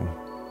you.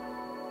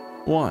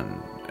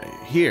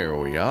 Here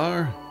we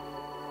are.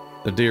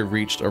 The deer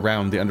reached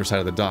around the underside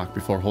of the dock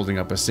before holding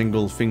up a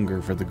single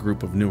finger for the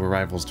group of new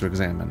arrivals to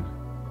examine.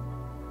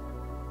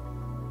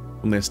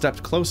 When they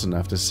stepped close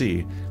enough to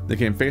see, they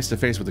came face to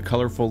face with a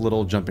colorful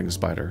little jumping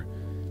spider.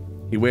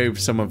 He waved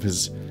some of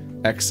his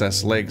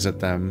excess legs at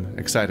them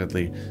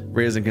excitedly,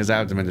 raising his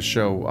abdomen to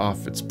show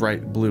off its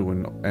bright blue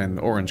and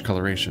orange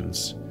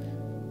colorations.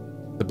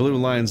 The blue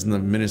lines in the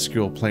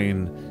minuscule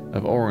plane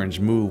of orange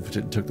moved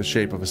and took the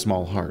shape of a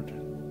small heart.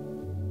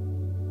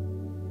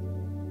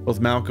 Both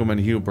Malcolm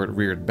and Hubert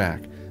reared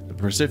back, but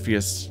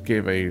Persephus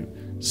gave a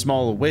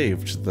small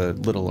wave to the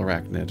little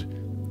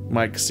arachnid.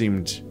 Mike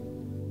seemed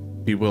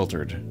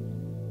bewildered.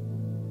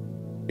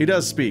 He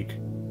does speak.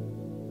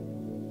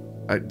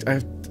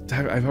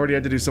 I've already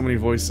had to do so many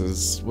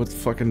voices. What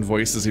fucking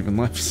voice is even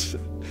left?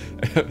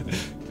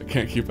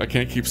 I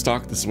can't keep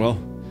stock this well.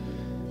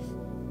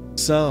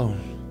 So,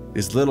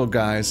 these little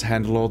guys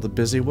handle all the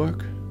busy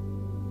work?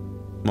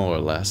 More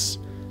or less.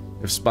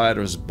 If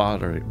spiders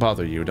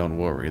bother you, don't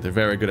worry. They're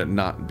very good at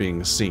not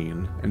being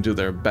seen, and do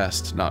their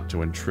best not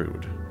to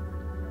intrude.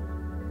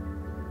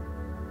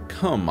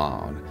 Come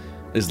on.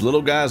 These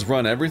little guys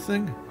run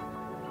everything?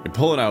 You're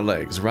pulling our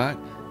legs, right?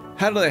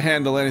 How do they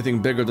handle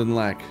anything bigger than,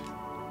 like...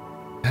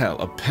 Hell,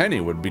 a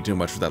penny would be too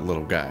much for that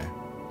little guy.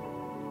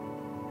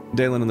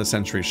 Dalen and the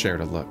sentry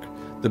shared a look.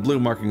 The blue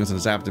markings on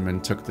his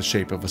abdomen took the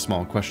shape of a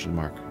small question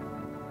mark.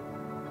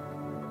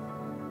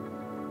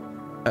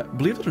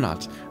 Believe it or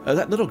not,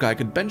 that little guy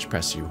could bench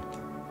press you.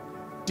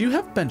 Do you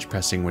have bench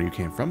pressing where you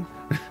came from?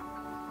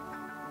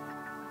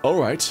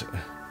 Alright.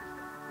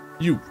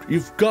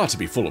 You've got to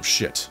be full of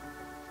shit.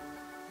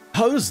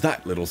 How does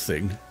that little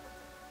thing?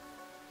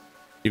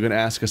 You can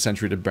ask a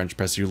sentry to bench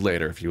press you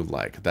later if you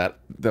like.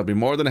 They'll be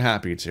more than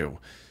happy to.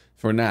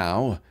 For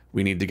now,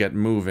 we need to get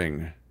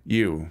moving.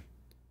 You,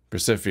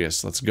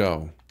 Persephus, let's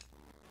go.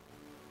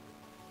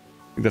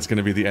 I think that's going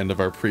to be the end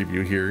of our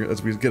preview here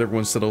as we get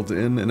everyone settled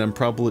in, and it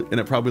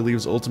probably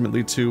leaves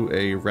ultimately to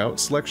a route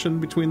selection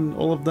between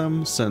all of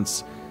them,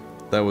 since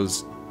that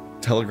was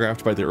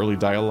telegraphed by the early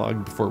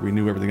dialogue before we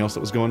knew everything else that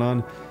was going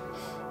on.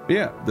 But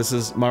yeah, this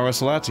is Mare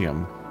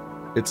Solatium.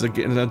 It's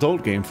an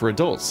adult game for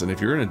adults, and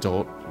if you're an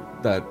adult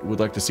that would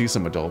like to see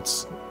some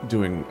adults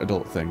doing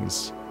adult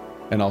things,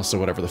 and also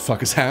whatever the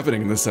fuck is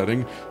happening in this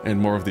setting, and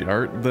more of the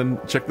art, then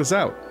check this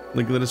out.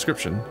 Link in the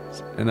description,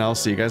 and I'll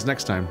see you guys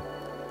next time.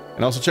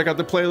 And also check out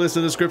the playlist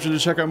in the description to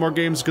check out more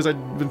games, because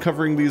I've been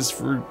covering these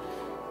for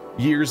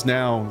years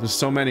now. There's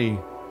so many.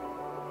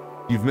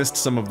 You've missed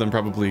some of them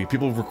probably.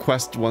 People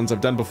request ones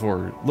I've done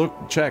before.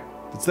 Look, check,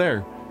 it's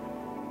there.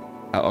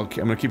 I'm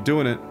gonna keep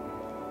doing it.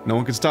 No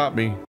one can stop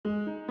me.